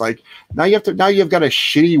shit. And it's like now you've got a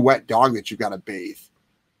shitty wet dog that you've got to bathe.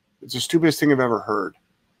 It's the stupidest thing I've ever heard.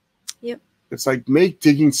 Yep. It's like, make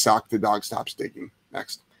digging suck. The dog stops digging.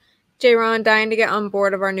 Next. J-Ron, dying to get on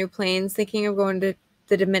board of our new planes. Thinking of going to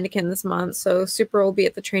the Dominican this month. So Super will be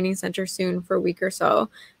at the training center soon for a week or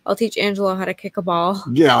so. I'll teach Angelo how to kick a ball.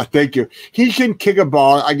 Yeah, thank you. He can kick a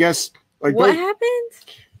ball. I guess. Like what happened?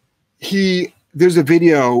 There's a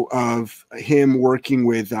video of him working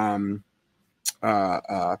with Peanut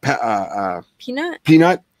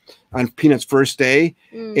on Peanut's first day,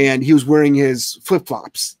 and he was wearing his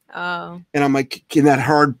flip-flops. Oh. And I'm like, in that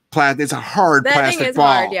hard plastic, it's a hard plastic thing is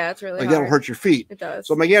ball. hard. Yeah, it's really like hard. That'll hurt your feet. It does.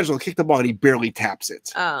 So I'm like, Angelo, kick the ball, and he barely taps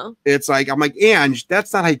it. Oh. It's like, I'm like, Ange,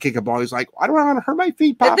 that's not how you kick a ball. He's like, I don't want to hurt my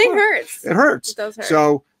feet, Papa. That thing hurts. It hurts. It does hurt.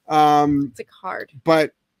 So it's like hard.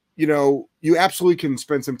 But you know, you absolutely can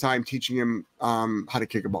spend some time teaching him how to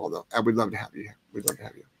kick a ball, though. I would love to have you. We'd love to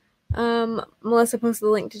have you. Melissa posted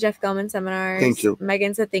the link to Jeff Gellman seminars. Thank you.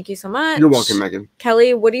 Megan said thank you so much. You're welcome, Megan.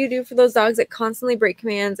 Kelly, what do you do for those dogs that constantly break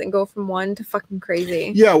commands and go from 1 to fucking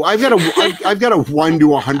crazy? Yeah, well, I've got a 1 to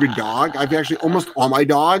 100 dog. I've actually almost all my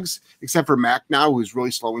dogs, except for Mac now, who's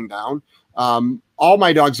really slowing down. All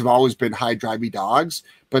my dogs have always been high drivey dogs,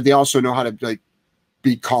 but they also know how to like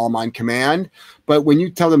be calm on command. But when you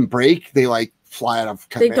tell them break, they like fly out of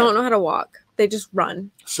command. They don't know how to walk. They just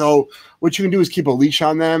run. So what you can do is keep a leash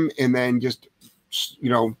on them and then just, you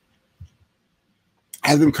know,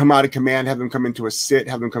 have them come out of command, have them come into a sit,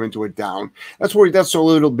 have them come into a down. That's a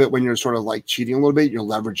little bit when you're sort of like cheating a little bit, you're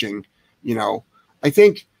leveraging, you know. I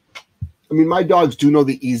mean, my dogs do know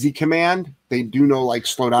the easy command. They do know like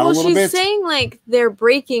slow down a little bit. She's saying like they're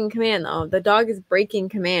breaking command though. The dog is breaking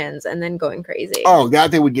commands and then going crazy. Oh,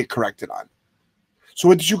 that they would get corrected on. So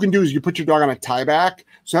what you can do is you put your dog on a tie back.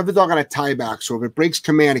 So have the dog on a tie back. So if it breaks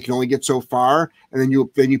command, it can only get so far. And then you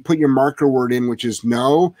put your marker word in, which is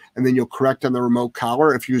no. And then you'll correct on the remote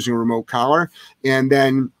collar if you're using a remote collar. And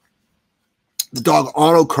then the dog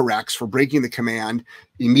auto corrects for breaking the command.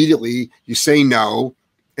 Immediately you say no,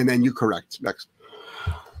 and then you correct. Next.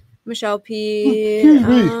 Michelle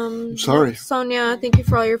P. Sorry. Sonia, thank you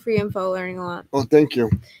for all your free info. Learning a lot. Oh, thank you.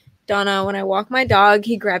 Donna, when I walk my dog,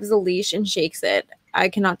 he grabs the leash and shakes it. I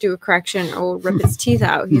cannot do a correction or rip its teeth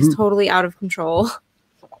out. He's totally out of control.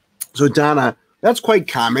 So, Donna, that's quite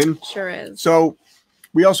common. Sure is. So,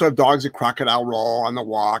 we also have dogs that crocodile roll on the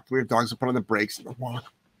walk. We have dogs that put on the brakes on the walk.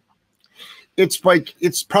 It's like,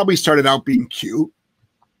 it's probably started out being cute,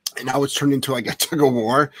 and now it's turned into like a tug of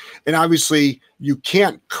war. And obviously, you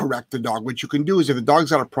can't correct the dog. What you can do is if the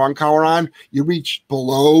dog's got a prong collar on, you reach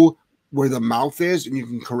below where the mouth is and you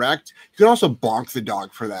can correct. You can also bonk the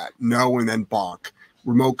dog for that. No, and then bonk.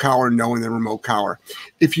 remote collar, no, and then remote collar.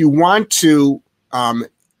 If you want to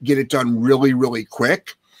get it done really, really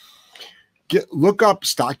quick, look up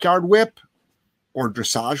stockyard whip or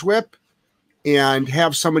dressage whip and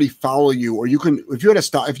have somebody follow you. Or you can, if you had a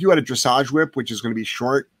dressage whip, which is going to be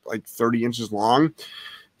short, like 30 inches long,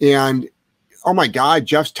 and oh my God,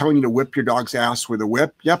 Jeff's telling you to whip your dog's ass with a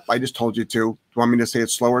whip. Yep, I just told you to. Do you want me to say it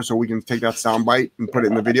slower so we can take that sound bite and put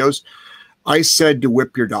it in the videos? I said to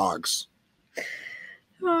whip your dogs.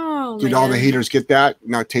 Oh, Did all the haters get that?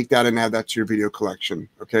 Now take that and add that to your video collection.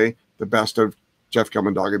 Okay, the best of Jeff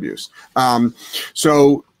Gellman dog abuse.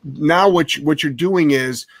 So now what you're doing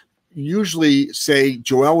is usually say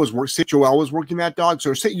Joelle was working that dog.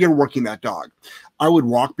 So say you're working that dog. I would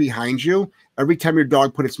walk behind you. Every time your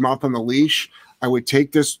dog put its mouth on the leash, I would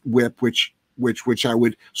take this whip, which I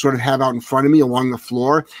would sort of have out in front of me along the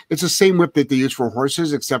floor. It's the same whip that they use for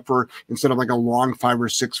horses, except for instead of like a long 5 or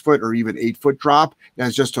 6 foot or even 8 foot drop, it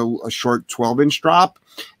has just a short 12-inch drop.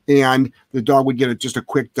 And the dog would get just a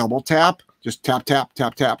quick double tap, just tap, tap,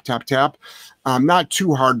 tap, tap, tap, tap. Not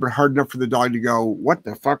too hard, but hard enough for the dog to go, what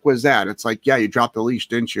the fuck was that? It's like, yeah, you dropped the leash,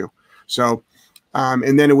 didn't you? So,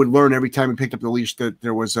 and then it would learn every time it picked up the leash that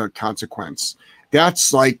there was a consequence.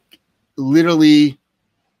 That's like literally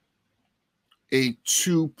a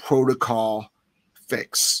 2 protocol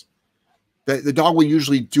fix. The dog will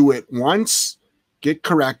usually do it once, get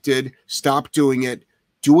corrected, stop doing it,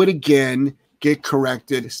 do it again, get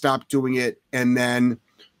corrected, stop doing it, and then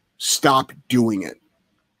stop doing it.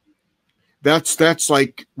 That's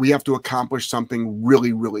like we have to accomplish something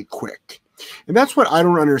really, really quick. And that's what I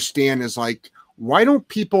don't understand is like, why don't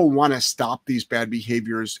people want to stop these bad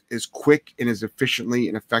behaviors as quick and as efficiently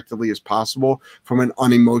and effectively as possible from an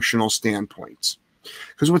unemotional standpoint?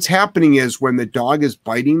 Because what's happening is when the dog is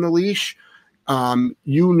biting the leash,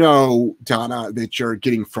 you know, Donna, that you're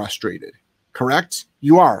getting frustrated, correct?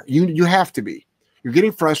 You are. You have to be. You're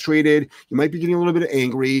getting frustrated. You might be getting a little bit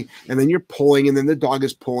angry, and then you're pulling, and then the dog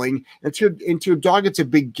is pulling. And to your dog, it's a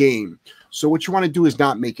big game. So what you want to do is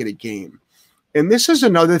not make it a game. And this is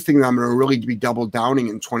another thing that I'm going to really be double downing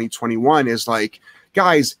in 2021 is like,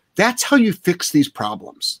 guys, that's how you fix these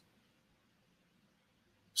problems.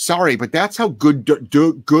 Sorry, but that's how good,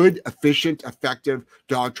 efficient, effective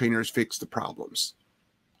dog trainers fix the problems.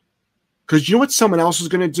 Because you know what someone else is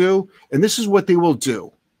going to do? And this is what they will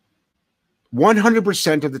do.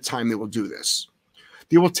 100% of the time they will do this.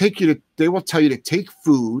 They will tell you to take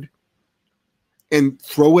food and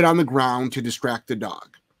throw it on the ground to distract the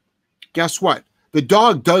dog. Guess what? The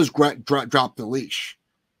dog does drop the leash.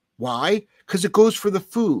 Why? Because it goes for the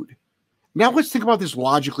food. Now let's think about this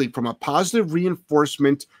logically from a positive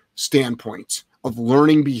reinforcement standpoint of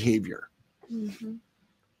learning behavior. Mm-hmm.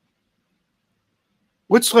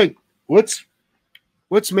 Let's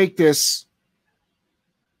make this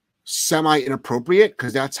semi-inappropriate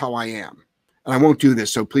because that's how I am. And I won't do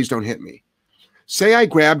this, so please don't hit me. Say I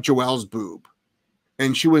grabbed Joelle's boob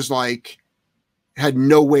and she was like, had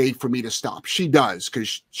no way for me to stop. She does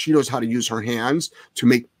because she knows how to use her hands to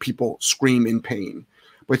make people scream in pain.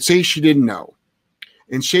 But say she didn't know.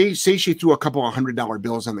 And say she threw a couple of $100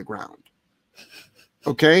 bills on the ground.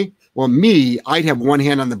 Okay? Well, me, I'd have one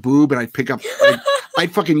hand on the boob and I'd pick up,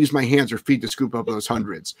 I'd fucking use my hands or feet to scoop up those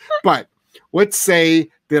hundreds. But let's say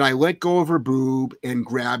that I let go of her boob and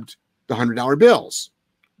grabbed the $100 bills.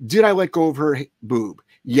 Did I let go of her boob?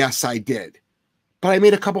 Yes, I did. But I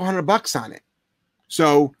made a couple $100 on it.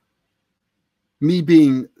 So me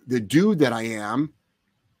being the dude that I am,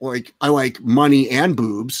 like I like money and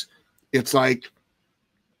boobs. It's like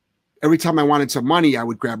every time I wanted some money, I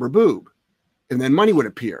would grab her boob and then money would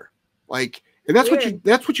appear. Like, and that's weird.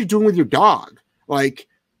 That's what you're doing with your dog. Like,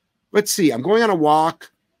 let's see, I'm going on a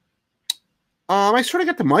walk. I sort of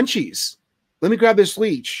got the munchies. Let me grab this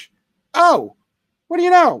leash. Oh, what do you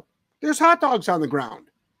know? There's hot dogs on the ground.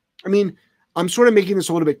 I mean, I'm sort of making this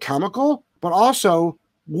a little bit comical, but also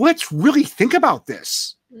let's really think about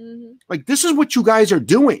this. Mm-hmm. Like, this is what you guys are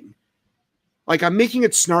doing. Like, I'm making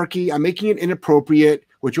it snarky. I'm making it inappropriate,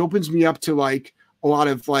 which opens me up to like a lot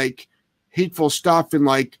of like hateful stuff. And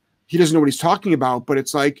like, he doesn't know what he's talking about, but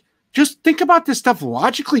it's like, just think about this stuff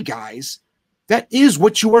logically, guys. That is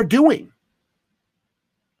what you are doing.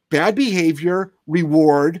 Bad behavior,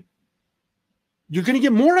 reward. You're going to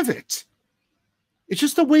get more of it. It's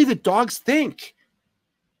just the way that dogs think.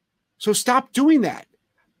 So stop doing that.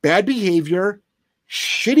 Bad behavior,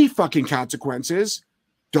 shitty fucking consequences,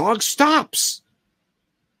 dog stops.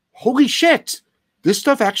 Holy shit. This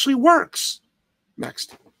stuff actually works.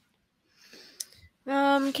 Next.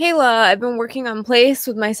 Kayla, I've been working on place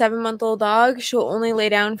with my 7-month-old dog. She'll only lay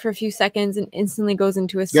down for a few seconds and instantly goes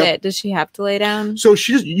into a sit. Yep. Does she have to lay down? So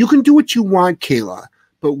you can do what you want, Kayla,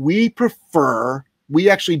 but we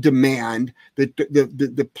actually demand that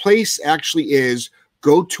the place actually is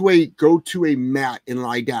go to a mat and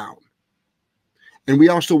lie down. And we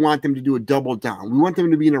also want them to do a double down. We want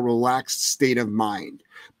them to be in a relaxed state of mind,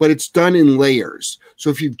 but it's done in layers.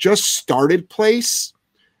 So if you've just started place,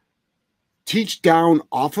 teach down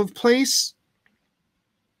off of place,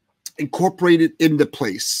 incorporate it into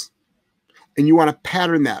place. And you want to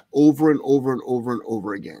pattern that over and over and over and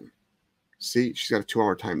over again. See, she's got a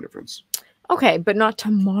 2-hour time difference. Okay, but not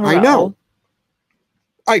tomorrow. I know.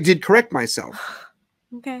 I did correct myself.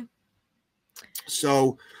 Okay.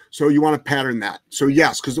 So you want to pattern that. So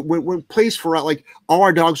yes, because when place for like all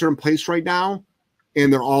our dogs are in place right now,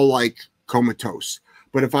 and they're all like comatose.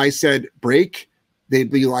 But if I said break,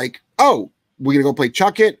 they'd be like, oh, we're gonna go play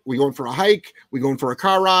chuck it. We going for a hike. We going for a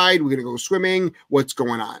car ride. We're gonna go swimming. What's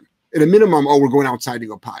going on? At a minimum, oh, we're going outside to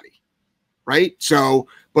go potty, right? So,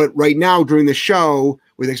 but right now during the show,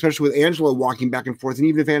 especially with Angela walking back and forth, and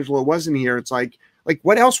even if Angela wasn't here, it's like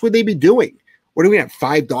what else would they be doing? What do we have?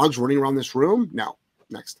 5 dogs running around this room? No.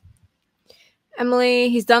 Next. Emily,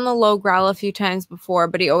 he's done the low growl a few times before,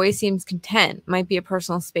 but he always seems content. Might be a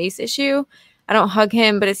personal space issue. I don't hug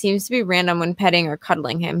him, but it seems to be random when petting or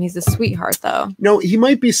cuddling him. He's a sweetheart, though. No, he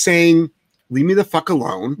might be saying, leave me the fuck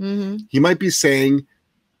alone. Mm-hmm. He might be saying,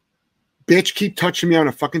 bitch, keep touching me. I'm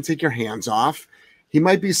going to fucking take your hands off. He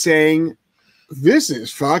might be saying, this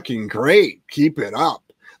is fucking great. Keep it up.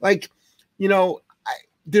 Like, you know,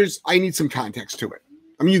 I need some context to it.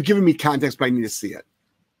 I mean, you've given me context, but I need to see it.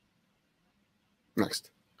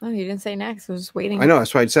 Next. Oh, you didn't say next. I was just waiting. I know.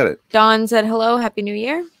 That's why I said it. Dawn said, hello. Happy New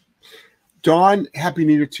Year. Dawn, Happy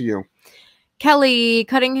New Year to you. Kelly,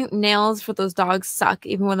 cutting nails for those dogs suck,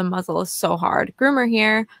 even when the muzzle is so hard. Groomer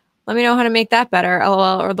here. Let me know how to make that better.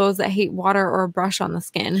 LOL. Or those that hate water or a brush on the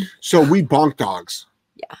skin. So we bonk dogs.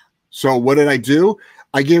 Yeah. So what did I do?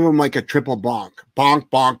 I gave him like a triple bonk. Bonk,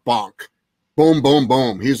 bonk, bonk. Boom, boom,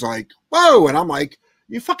 boom. He's like, whoa. And I'm like,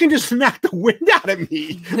 you fucking just knocked the wind out of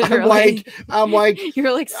me. I'm like,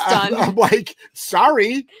 you're like stunned. I'm like,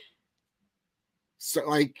 sorry. So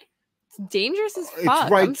like, it's dangerous as fuck.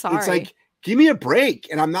 It's like, I'm sorry. It's like, give me a break.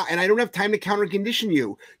 And I don't have time to counter condition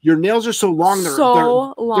you. Your nails are so long. They're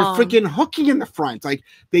long. They're freaking hooking in the front. Like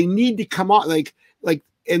they need to come out. Like,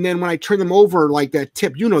 and then when I turn them over, like that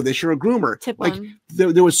tip, you know this, you're a groomer. Tip like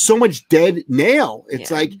there was so much dead nail.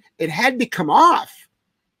 It's like, it had to come off.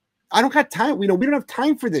 I don't got time. We don't have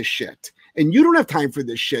time for this shit. And you don't have time for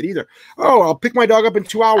this shit either. Oh, I'll pick my dog up in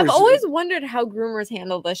 2 hours. I've always wondered how groomers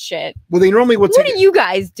handle this shit. Well, they normally what are you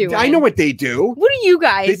guys doing? I know what they do. What are you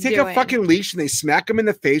guys doing? They take a fucking leash and they smack them in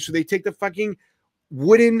the face, or they take the fucking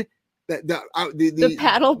wooden the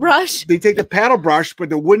paddle brush. They take the paddle brush, but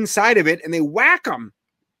the wooden side of it, and they whack them.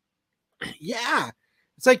 Yeah,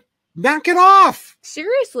 it's like, knock it off.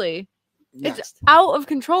 Seriously. Next. It's out of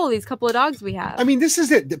control, these couple of dogs we have. I mean, this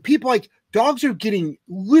is it. The people, like, dogs are getting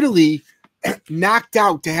literally knocked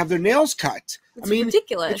out to have their nails cut. It's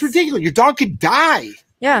ridiculous. It's ridiculous. Your dog could die.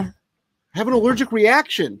 Yeah. Have an allergic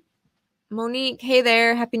reaction. Monique, hey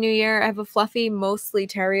there. Happy New Year. I have a fluffy, mostly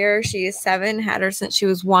terrier. She is 7, had her since she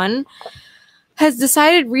was 1. Has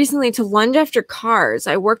decided recently to lunge after cars.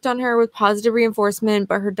 I worked on her with positive reinforcement,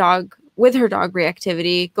 but her dog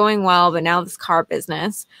reactivity going well, but now this car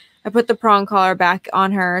business. I put the prong collar back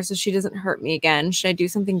on her so she doesn't hurt me again. Should I do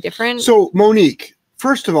something different? So, Monique,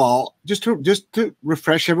 first of all, just to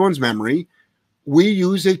refresh everyone's memory, we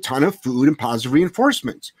use a ton of food and positive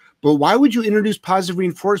reinforcement. But why would you introduce positive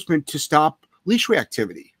reinforcement to stop leash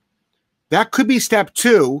reactivity? That could be step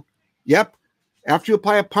 2. Yep. After you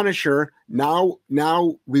apply a punisher, now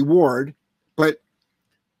reward, but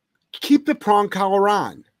keep the prong collar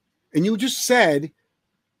on. And you just said,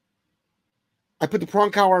 I put the prong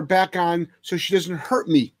collar back on so she doesn't hurt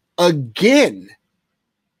me again.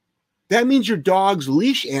 That means your dog's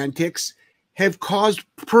leash antics have caused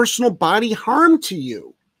personal body harm to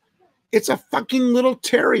you. It's a fucking little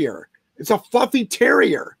terrier. It's a fluffy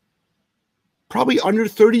terrier. Probably under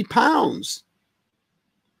 30 pounds.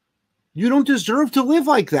 You don't deserve to live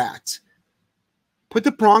like that. Put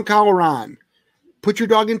the prong collar on. Put your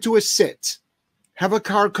dog into a sit. Have a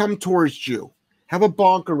car come towards you. Have a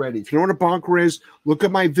bonker ready. If you don't know what a bonker is, look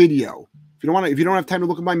at my video. If you don't have time to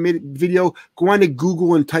look at my video, go on to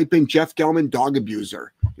Google and type in Jeff Gelman dog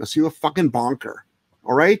abuser. You'll see a fucking bonker.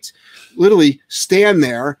 All right? Literally stand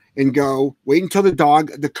there and go, wait until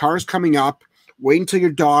the car's coming up. Wait until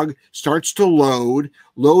your dog starts to load.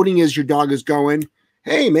 Loading as your dog is going.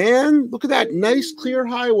 Hey, man, look at that nice clear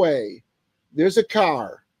highway. There's a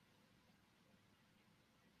car.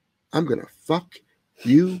 I'm going to fuck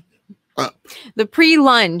you up. The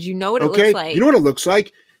pre-lunge, you know what it looks like. You know what it looks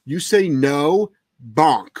like? You say no,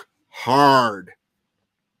 bonk, hard.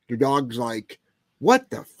 Your dog's like, what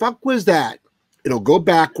the fuck was that? It'll go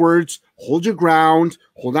backwards, hold your ground,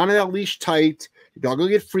 hold on to that leash tight. Your dog will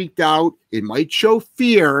get freaked out. It might show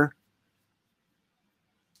fear.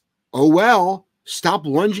 Oh, well, stop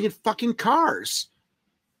lunging at fucking cars.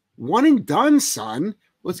 One and done, son.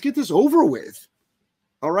 Let's get this over with.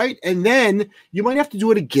 All right. And then you might have to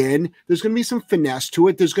do it again. There's going to be some finesse to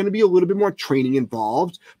it. There's going to be a little bit more training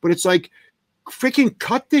involved, but it's like, freaking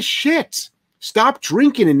cut this shit. Stop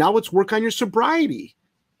drinking. And now let's work on your sobriety.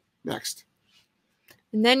 Next.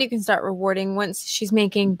 And then you can start rewarding once she's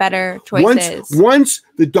making better choices. Once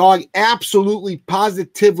the dog absolutely,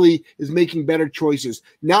 positively is making better choices.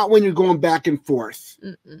 Not when you're going back and forth.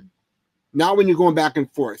 Not when you're going back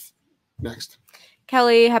and forth. Next.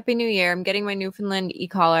 Kelly, Happy New Year. I'm getting my Newfoundland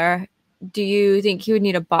e-collar. Do you think he would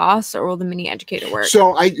need a boss, or will the mini educator work?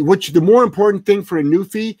 So the more important thing for a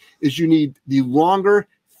Newfie is you need the longer,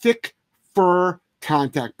 thick fur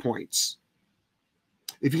contact points.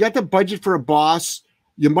 If you got the budget for a boss,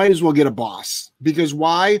 you might as well get a boss. Because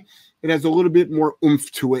why? It has a little bit more oomph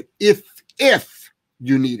to it if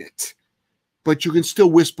you need it. But you can still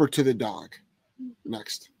whisper to the dog.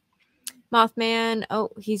 Next. Mothman. Oh,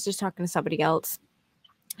 he's just talking to somebody else.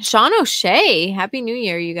 Sean O'Shea, Happy New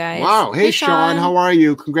Year, you guys. Wow. Hey, Sean, how are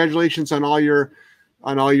you? Congratulations on all your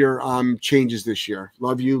changes this year.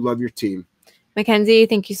 Love you. Love your team. Mackenzie,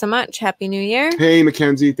 thank you so much. Happy New Year. Hey,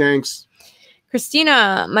 Mackenzie, thanks.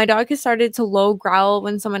 Christina, my dog has started to low growl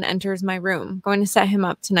when someone enters my room. Going to set him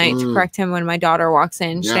up tonight to correct him when my daughter walks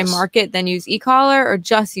in. Should I mark it, then use e-collar, or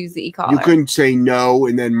just use the e-collar? You can say no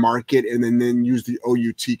and then mark it and then use the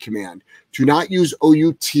OUT command. Do not use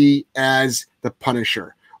OUT as the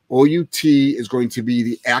punisher. OUT is going to be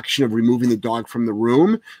the action of removing the dog from the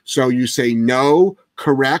room. So you say no,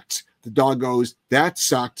 correct. The dog goes, that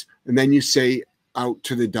sucked. And then you say out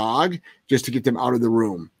to the dog just to get them out of the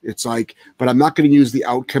room. It's like, but I'm not going to use the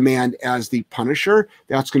out command as the punisher.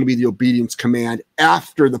 That's going to be the obedience command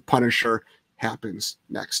after the punisher happens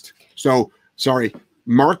next. So, sorry,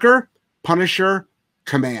 marker, punisher,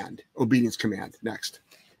 command, obedience command next.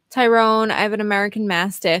 Tyrone, I have an American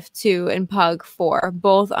Mastiff 2 and Pug 4,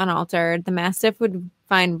 both unaltered. The Mastiff would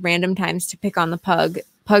find random times to pick on the Pug.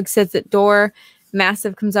 Pug sits at door.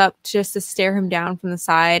 Mastiff comes up just to stare him down from the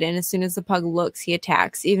side, and as soon as the Pug looks, he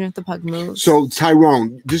attacks, even if the Pug moves. So,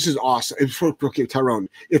 Tyrone, this is awesome. Okay, Tyrone,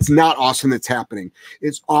 it's not awesome that's happening.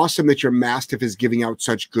 It's awesome that your Mastiff is giving out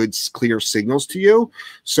such good, clear signals to you.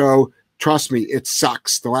 So, trust me, it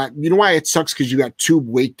sucks. You know why it sucks? Because you got two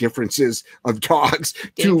weight differences of dogs,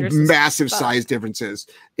 dangerous, two massive size differences,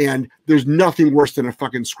 and there's nothing worse than a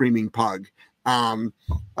fucking screaming pug. So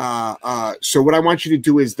what I want you to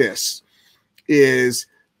do is this: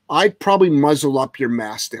 I'd probably muzzle up your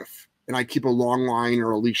Mastiff, and I'd keep a long line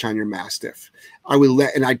or a leash on your Mastiff.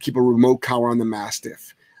 I'd keep a remote collar on the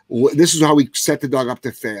Mastiff. This is how we set the dog up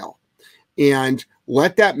to fail, and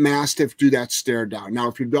let that Mastiff do that stare down. Now,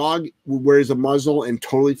 if your dog wears a muzzle and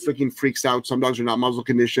totally freaking freaks out, some dogs are not muzzle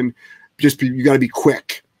conditioned, you got to be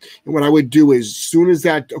quick. And what I would do is, as soon as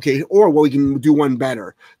that, we can do one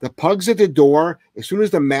better. The Pug's at the door. As soon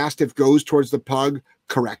as the Mastiff goes towards the Pug,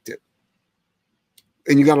 correct it.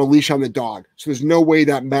 And you got a leash on the dog. So there's no way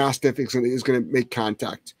that Mastiff is going to make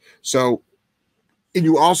contact. So, and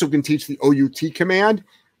you also can teach the OUT command.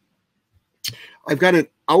 I've got an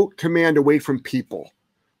out command away from people.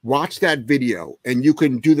 Watch that video, and you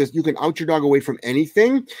can do this. You can out your dog away from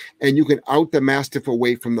anything, and you can out the Mastiff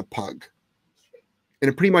away from the Pug. And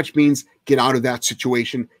it pretty much means get out of that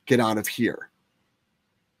situation, get out of here.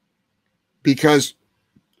 Because,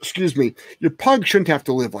 excuse me, your Pug shouldn't have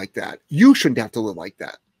to live like that. You shouldn't have to live like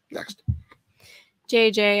that. Next.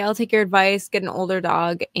 JJ, I'll take your advice, get an older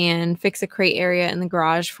dog, and fix a crate area in the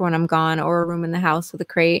garage for when I'm gone, or a room in the house with a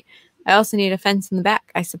crate. I also need a fence in the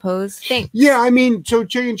back, I suppose. Thanks. Yeah, so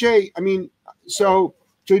J&J, I don't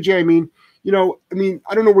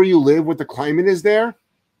know where you live, what the climate is there.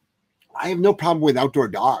 I have no problem with outdoor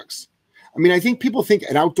dogs. I think people think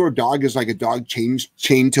an outdoor dog is like a dog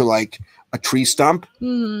chained to like a tree stump.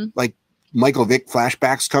 Mm-hmm. Like Michael Vick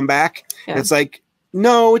flashbacks come back. Yeah. It's like,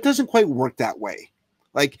 no, it doesn't quite work that way.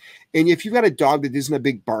 And if you've got a dog that isn't a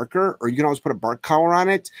big barker, or you can always put a bark collar on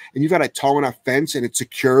it, and you've got a tall enough fence and it's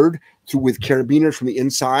secured with carabiners from the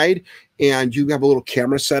inside, and you have a little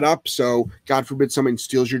camera set up, so God forbid someone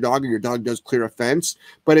steals your dog and your dog does clear a fence.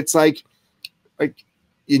 But it's like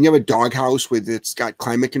you have a doghouse it's got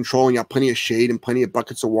climate control and you have plenty of shade and plenty of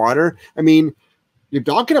buckets of water. I mean, your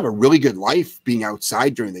dog can have a really good life being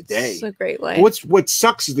outside during the day. It's a great life. But what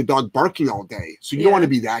sucks is the dog barking all day. So you don't want to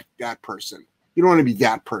be that person. You don't want to be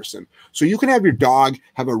that person. So you can have your dog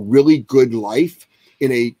have a really good life in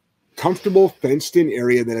a comfortable fenced-in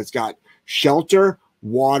area that has got shelter,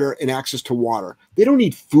 water, and access to water. They don't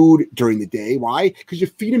need food during the day. Why? Because you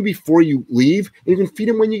feed them before you leave, and you can feed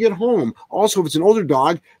them when you get home. Also, if it's an older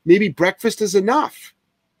dog, maybe breakfast is enough.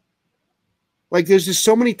 Like, there's just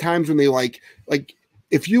so many times when they like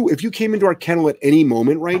if you came into our kennel at any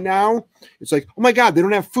moment right now, it's like, oh my God, they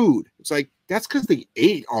don't have food. It's like, that's because they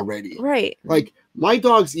ate already. Right. Like, my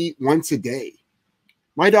dogs eat once a day.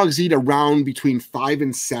 My dogs eat around between 5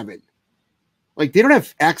 and 7. Like, they don't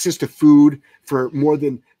have access to food for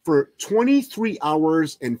 23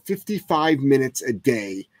 hours and 55 minutes a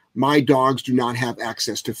day. My dogs do not have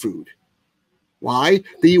access to food. Why?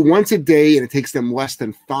 They eat once a day and it takes them less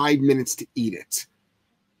than 5 minutes to eat it.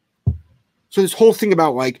 So this whole thing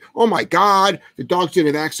about like, oh my God, the dogs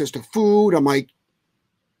didn't have access to food. I'm like,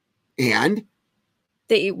 and?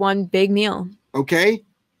 They eat one big meal. Okay.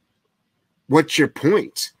 What's your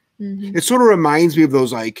point? Mm-hmm. It sort of reminds me of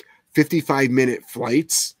those like 55-minute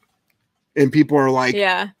flights. And people are like,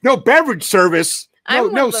 no beverage service.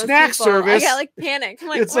 No snack service. I got like panicked. I'm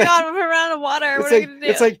like, oh my God, I'm around of water. What are we going to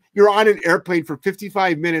do? It's like you're on an airplane for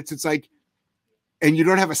 55 minutes. It's like, and you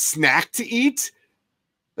don't have a snack to eat?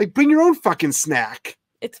 Like, bring your own fucking snack.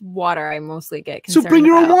 It's water I mostly get concerned So bring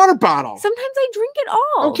your own water bottle. Sometimes I drink it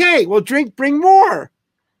all. Okay, well, bring more.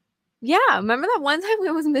 Yeah, remember that one time we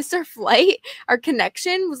almost missed our flight? Our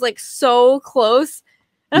connection was like so close.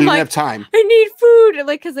 And You I'm didn't like, have time. I need food.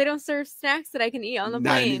 Like, because they don't serve snacks that I can eat on the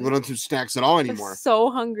plane. We don't do snacks at all anymore. I'm so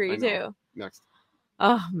hungry too. Next.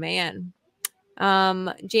 Oh man.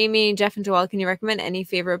 Jamie, Jeff, and Joelle, can you recommend any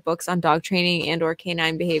favorite books on dog training and or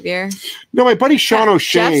canine behavior? No, my buddy Sean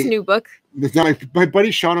O'Shea. Jeff's new book. My buddy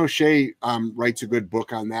Sean O'Shea writes a good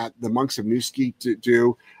book on that. The Monks of Newski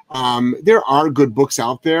do. There are good books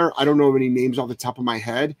out there. I don't know any names off the top of my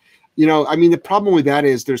head. You know, I mean, the problem with that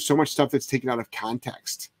is there's so much stuff that's taken out of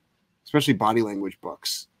context, especially body language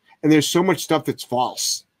books. And there's so much stuff that's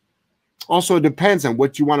false. Also, it depends on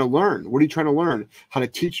what you want to learn. What are you trying to learn? How to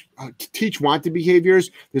teach wanted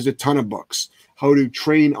behaviors? There's a ton of books. How to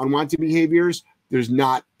train unwanted behaviors? There's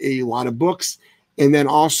not a lot of books. And then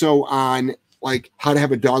also on like how to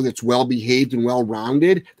have a dog that's well-behaved and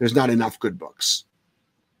well-rounded, there's not enough good books.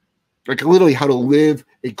 Like literally how to live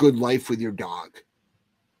a good life with your dog.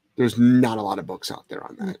 There's not a lot of books out there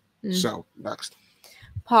on that. Mm-hmm. So next.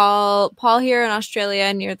 Paul here in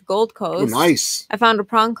Australia near the Gold Coast. Oh, nice. I found a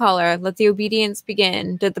prong collar. Let the obedience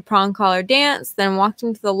begin. Did the prong collar dance, then walked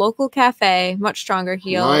into the local cafe. Much stronger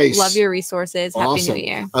heel. Nice. Love your resources. Awesome. Happy New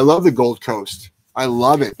Year. I love the Gold Coast. I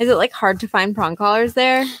love it. Is it like hard to find prong collars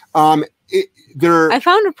there? I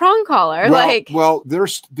found a prong collar.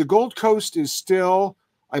 There's the Gold Coast is still,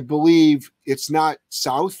 I believe, it's not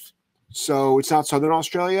south, so it's not southern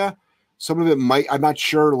Australia. Some of it might, I'm not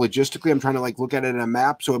sure logistically. I'm trying to like look at it on a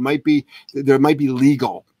map. So it might be, there might be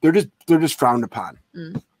legal. They're just frowned upon.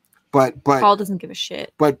 Mm. But Paul doesn't give a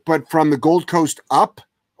shit. But from the Gold Coast up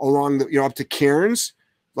along the, up to Cairns,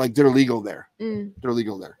 like they're legal there. Mm. They're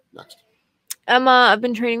legal there. Next. Emma, I've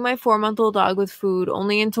been training my 4-month-old dog with food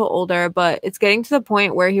only until older, but it's getting to the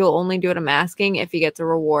point where he'll only do it a masking if he gets a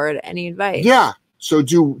reward. Any advice? Yeah. So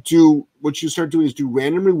do what you start doing is do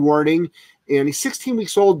random rewarding. And he's 16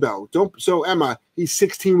 weeks old, though. So Emma, he's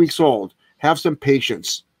 16 weeks old. Have some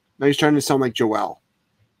patience. Now he's trying to sound like Joelle.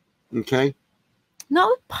 Okay? Not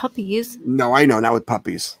with puppies. No, I know. Not with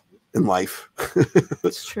puppies in life.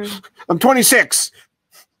 That's true. I'm 26.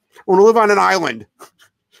 I want to live on an island.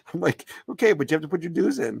 I'm like, okay, but you have to put your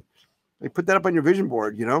dues in. Like, put that up on your vision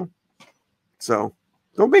board, So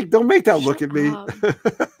don't make that look at me.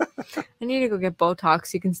 I need to go get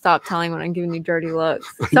Botox. You can stop telling when I'm giving you dirty looks.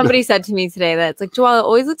 Somebody said to me today that it's like, Joelle, it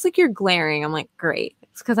always looks like you're glaring. I'm like, great.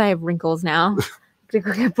 It's because I have wrinkles now. I'm going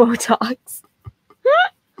to go get Botox.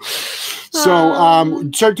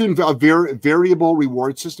 So start doing a variable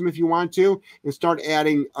reward system if you want to, and start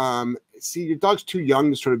adding, see, your dog's too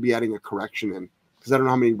young to sort of be adding a correction in, because I don't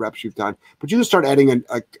know how many reps you've done, but you can start adding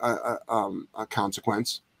a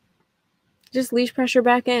consequence. Just leash pressure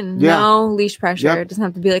back in. Yeah. No leash pressure. Yep. It doesn't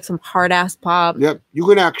have to be like some hard ass pop. Yep. You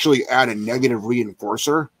can actually add a negative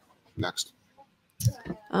reinforcer. Next.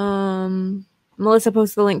 Melissa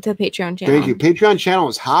posted the link to the Patreon channel. Thank you. Patreon channel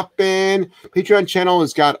is hopping. Patreon channel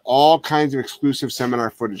has got all kinds of exclusive seminar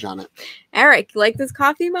footage on it. Eric, you like this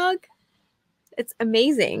coffee mug? It's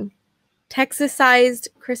amazing. Texas-sized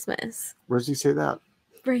Christmas. Where does he say that?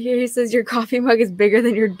 Right here, he says your coffee mug is bigger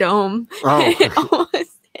than your dome. Oh. It almost is.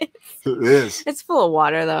 It is. It's full of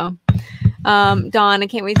water, though. Dawn, I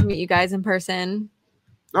can't wait to meet you guys in person.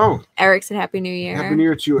 Oh. Eric said Happy New Year. Happy New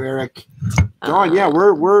Year to you, Eric. Dawn, yeah,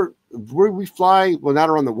 we fly, well, not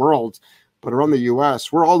around the world, but around the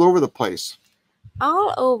U.S. We're all over the place.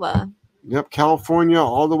 All over. Yep, California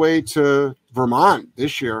all the way to Vermont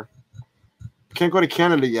this year. Can't go to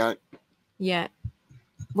Canada yet. Yeah.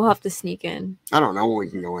 We'll have to sneak in. I don't know when we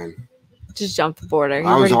can go in. Just jump the border. You've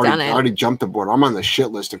already jumped the border. I'm on the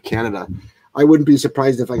shit list of Canada. I wouldn't be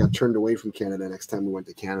surprised if I got turned away from Canada next time we went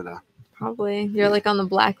to Canada. Probably. You're like on the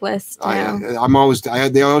blacklist.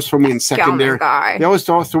 They always throw me in secondary. They always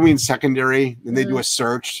throw me in secondary. Then they do a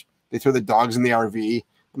search. They throw the dogs in the RV.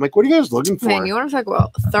 I'm like, what are you guys looking for? Man, you want to talk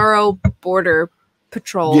about thorough border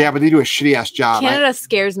patrol? Yeah, but they do a shitty ass job. Canada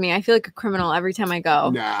scares me. I feel like a criminal every time I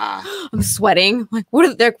go. Nah. I'm sweating. I'm like, what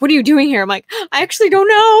are you doing here? I'm like, I actually don't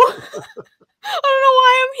know. I don't know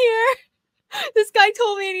why I'm here. This guy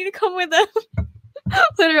told me I need to come with him.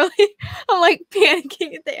 Literally, I'm like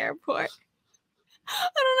panicking at the airport. I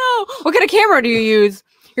don't know. What kind of camera do you use?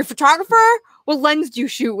 You're a photographer? What lens do you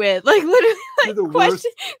shoot with? Like literally, like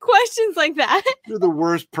questions like that. You're the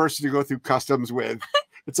worst person to go through customs with.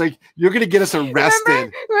 It's like you're gonna get us arrested.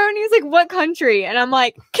 Remember when he was like, "What country?" And I'm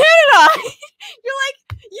like, "Canada." You're like,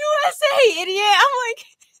 "USA, idiot." I'm like,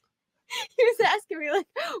 he was asking me like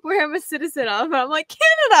where I'm a citizen of, and I'm like,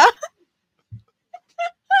 Canada.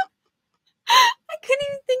 I couldn't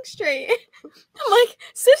even think straight. I'm like,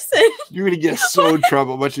 citizen. You're gonna get so in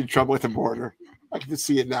trouble, much in trouble with the border. I can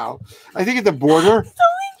see it now. I think at the border. It's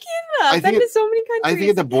only Canada. I've been to so many countries. I think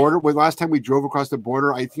at the border, when last time we drove across the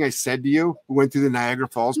border, I think I said to you, we went through the Niagara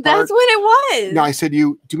Falls part. That's when it was. No, I said to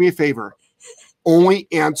you, do me a favor. Only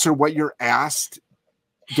answer what you're asked.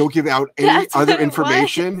 Don't give out any other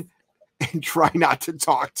information. And try not to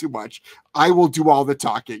talk too much. I will do all the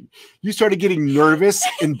talking. You started getting nervous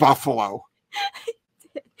in Buffalo.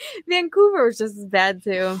 Vancouver was just as bad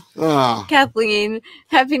too. Kathleen,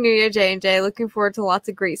 Happy New Year, J&J. Looking forward to lots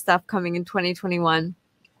of great stuff coming in 2021.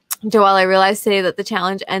 Joelle, I realized today that the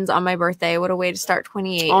challenge ends on my birthday. What a way to start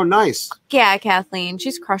 28. Oh, nice. Yeah, Kathleen.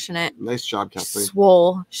 She's crushing it. Nice job, Kathleen.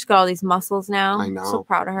 Swole. She's got all these muscles now. I know. So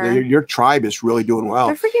proud of her. Yeah, your tribe is really doing well.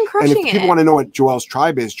 They're freaking crushing it. And if people want to know what Joelle's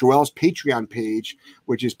tribe is, Joelle's Patreon page,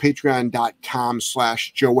 which is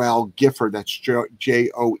patreon.com/Joelle Gifford. That's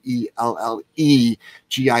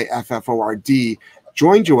JoelleGifford.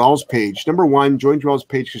 Join Joelle's page. Number one, join Joelle's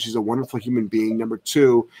page because she's a wonderful human being. Number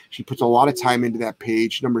two, she puts a lot of time into that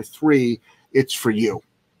page. Number three, it's for you.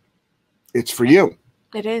 It's for you.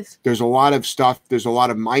 It is. There's a lot of stuff. There's a lot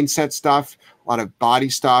of mindset stuff, a lot of body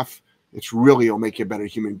stuff. It's really, it'll make you a better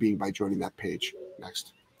human being by joining that page.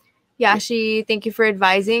 Next. Yashi, thank you for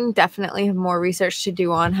advising. Definitely have more research to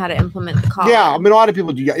do on how to implement the call. Yeah, I mean, a lot of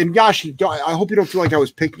people do. And Yashi, I hope you don't feel like I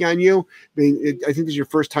was picking on you. I mean, I think this is your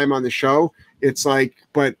first time on the show. It's like,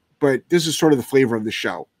 but this is sort of the flavor of the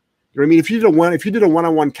show. You know what I mean? If you did a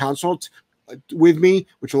one-on-one consult with me,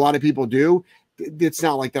 which a lot of people do, it's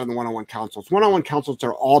not like that in the one-on-one consults. One-on-one consults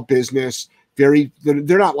are all business. They're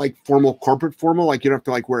not like corporate formal. Like you don't have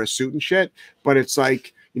to like wear a suit and shit. But it's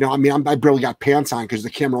like, you know, I mean, I barely got pants on because the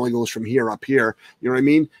camera only goes from here up here. You know what I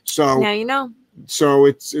mean? So now you know. So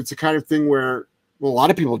it's a kind of thing where a lot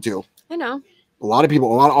of people do. I know.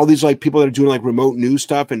 All these like people that are doing like remote news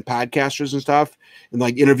stuff and podcasters and stuff and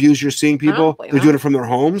like interviews. You're seeing people. They're doing it from their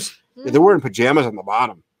homes. Mm-hmm. Yeah, they're wearing pajamas on the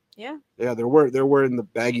bottom. Yeah. Yeah, they're wearing the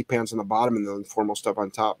baggy pants on the bottom and the informal stuff on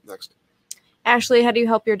top. Next. Ashley, how do you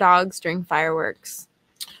help your dogs during fireworks?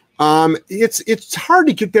 It's hard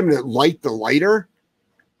to get them to light the lighter.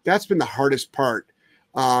 That's been the hardest part.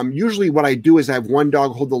 Usually what I do is I have one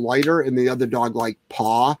dog hold the lighter and the other dog like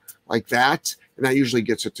paw like that. And that usually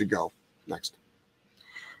gets it to go. Next.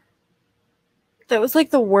 That was like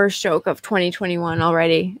the worst joke of 2021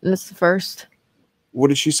 already. And it's the first. What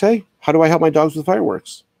did she say? How do I help my dogs with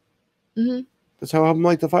fireworks? Mm-hmm. That's how I help them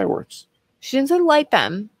light the fireworks. She didn't say light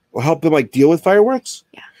them. Well, help them like deal with fireworks?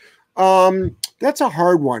 Yeah. That's a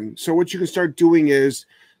hard one. So what you can start doing is,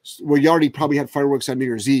 well, you already probably had fireworks on New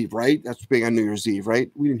Year's Eve, right? That's big on New Year's Eve,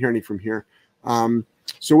 right? We didn't hear any from here.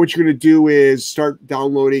 So what you're going to do is start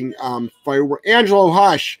downloading firework. Angelo,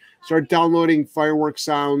 hush. Start downloading firework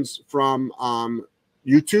sounds from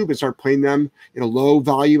YouTube and start playing them in a low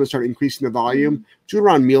volume and start increasing the volume. Mm-hmm. Do it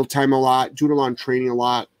around mealtime a lot. Do it around training a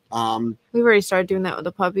lot. We've already started doing that with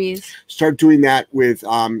the puppies. Start doing that with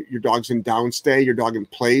your dogs in downstay, your dog in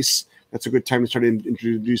place. That's a good time to start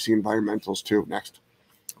introducing environmentals too. Next.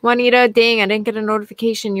 Juanita, dang, I didn't get a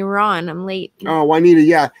notification you were on. I'm late. Oh, Juanita,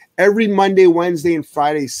 yeah. Every Monday, Wednesday, and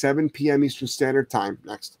Friday, 7 p.m. Eastern Standard Time.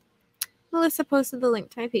 Next. Melissa posted the link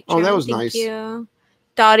to my Patreon. Oh, that was Thank nice. you.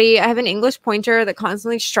 Dottie, I have an English pointer that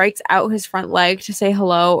constantly strikes out his front leg to say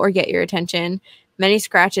hello or get your attention. Many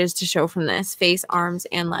scratches to show from this. Face, arms,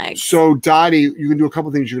 and legs. So, Dottie, you can do a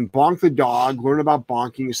couple things. You can bonk the dog, learn about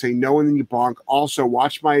bonking. You say no, and then you bonk. Also,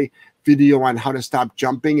 watch my video on how to stop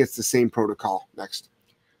jumping. It's the same protocol. Next.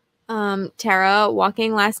 Tara,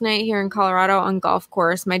 walking last night here in Colorado on golf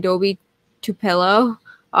course. My Dobie Tupelo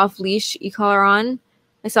off leash, e-collar on.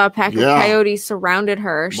 I saw a pack of coyotes surrounded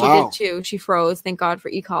her. She did too. She froze. Thank God for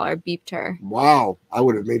e-collar. Beeped her. Wow. I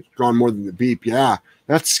would have gone more than the beep. Yeah.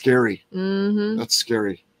 That's scary. Mm-hmm. That's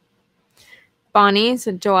scary. Bonnie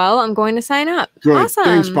said, Joelle, I'm going to sign up. Good. Awesome.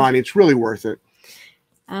 Thanks, Bonnie. It's really worth it.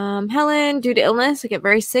 Helen, due to illness, I get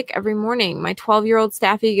very sick every morning. My 12-year-old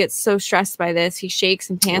Staffy gets so stressed by this. He shakes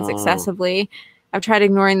and pants excessively. I've tried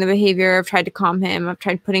ignoring the behavior. I've tried to calm him. I've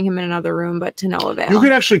tried putting him in another room, but to no avail. You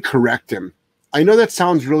could actually correct him. I know that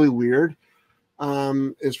sounds really weird.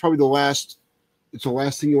 It's probably the last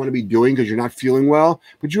thing you want to be doing because you're not feeling well,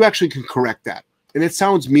 but you actually can correct that. And it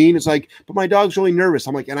sounds mean. It's like, but my dog's really nervous.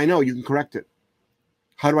 I'm like, and I know you can correct it.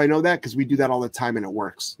 How do I know that? Because we do that all the time and it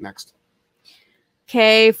works. Next.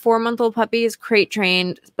 Okay, 4-month-old puppy is crate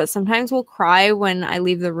trained, but sometimes will cry when I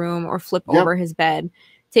leave the room or flip over his bed.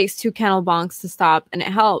 Takes 2 kennel bonks to stop, and it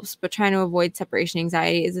helps, but trying to avoid separation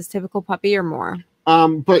anxiety. Is this typical puppy or more?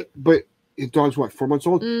 But his dog's what, 4 months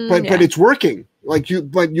old? But it's working.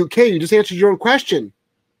 You just answered your own question.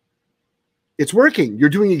 It's working. You're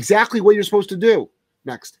doing exactly what you're supposed to do.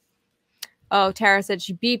 Next. Oh, Tara said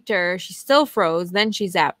she beeped her. She still froze. Then she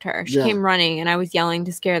zapped her. She came running, and I was yelling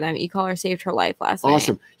to scare them. E-collar saved her life last night.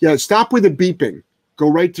 Awesome. Yeah, stop with the beeping.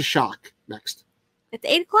 Go right to shock. Next. It's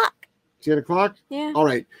 8 o'clock. It's 8 o'clock? Yeah. All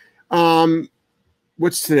right.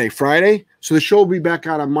 What's today? Friday? So the show will be back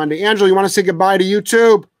out on Monday. Angela, you want to say goodbye to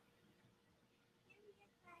YouTube?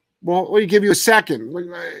 Well, let me give you a second.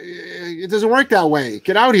 It doesn't work that way.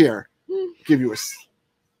 Get out here. Give you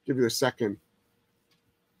a second.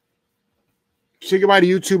 Say goodbye to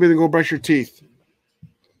YouTube and then go brush your teeth.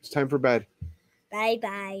 It's time for bed.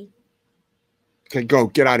 Bye-bye. Okay, go.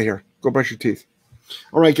 Get out of here. Go brush your teeth.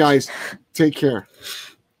 All right, guys. Take care.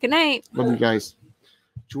 Good night. Love you guys.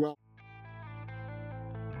 Joelle.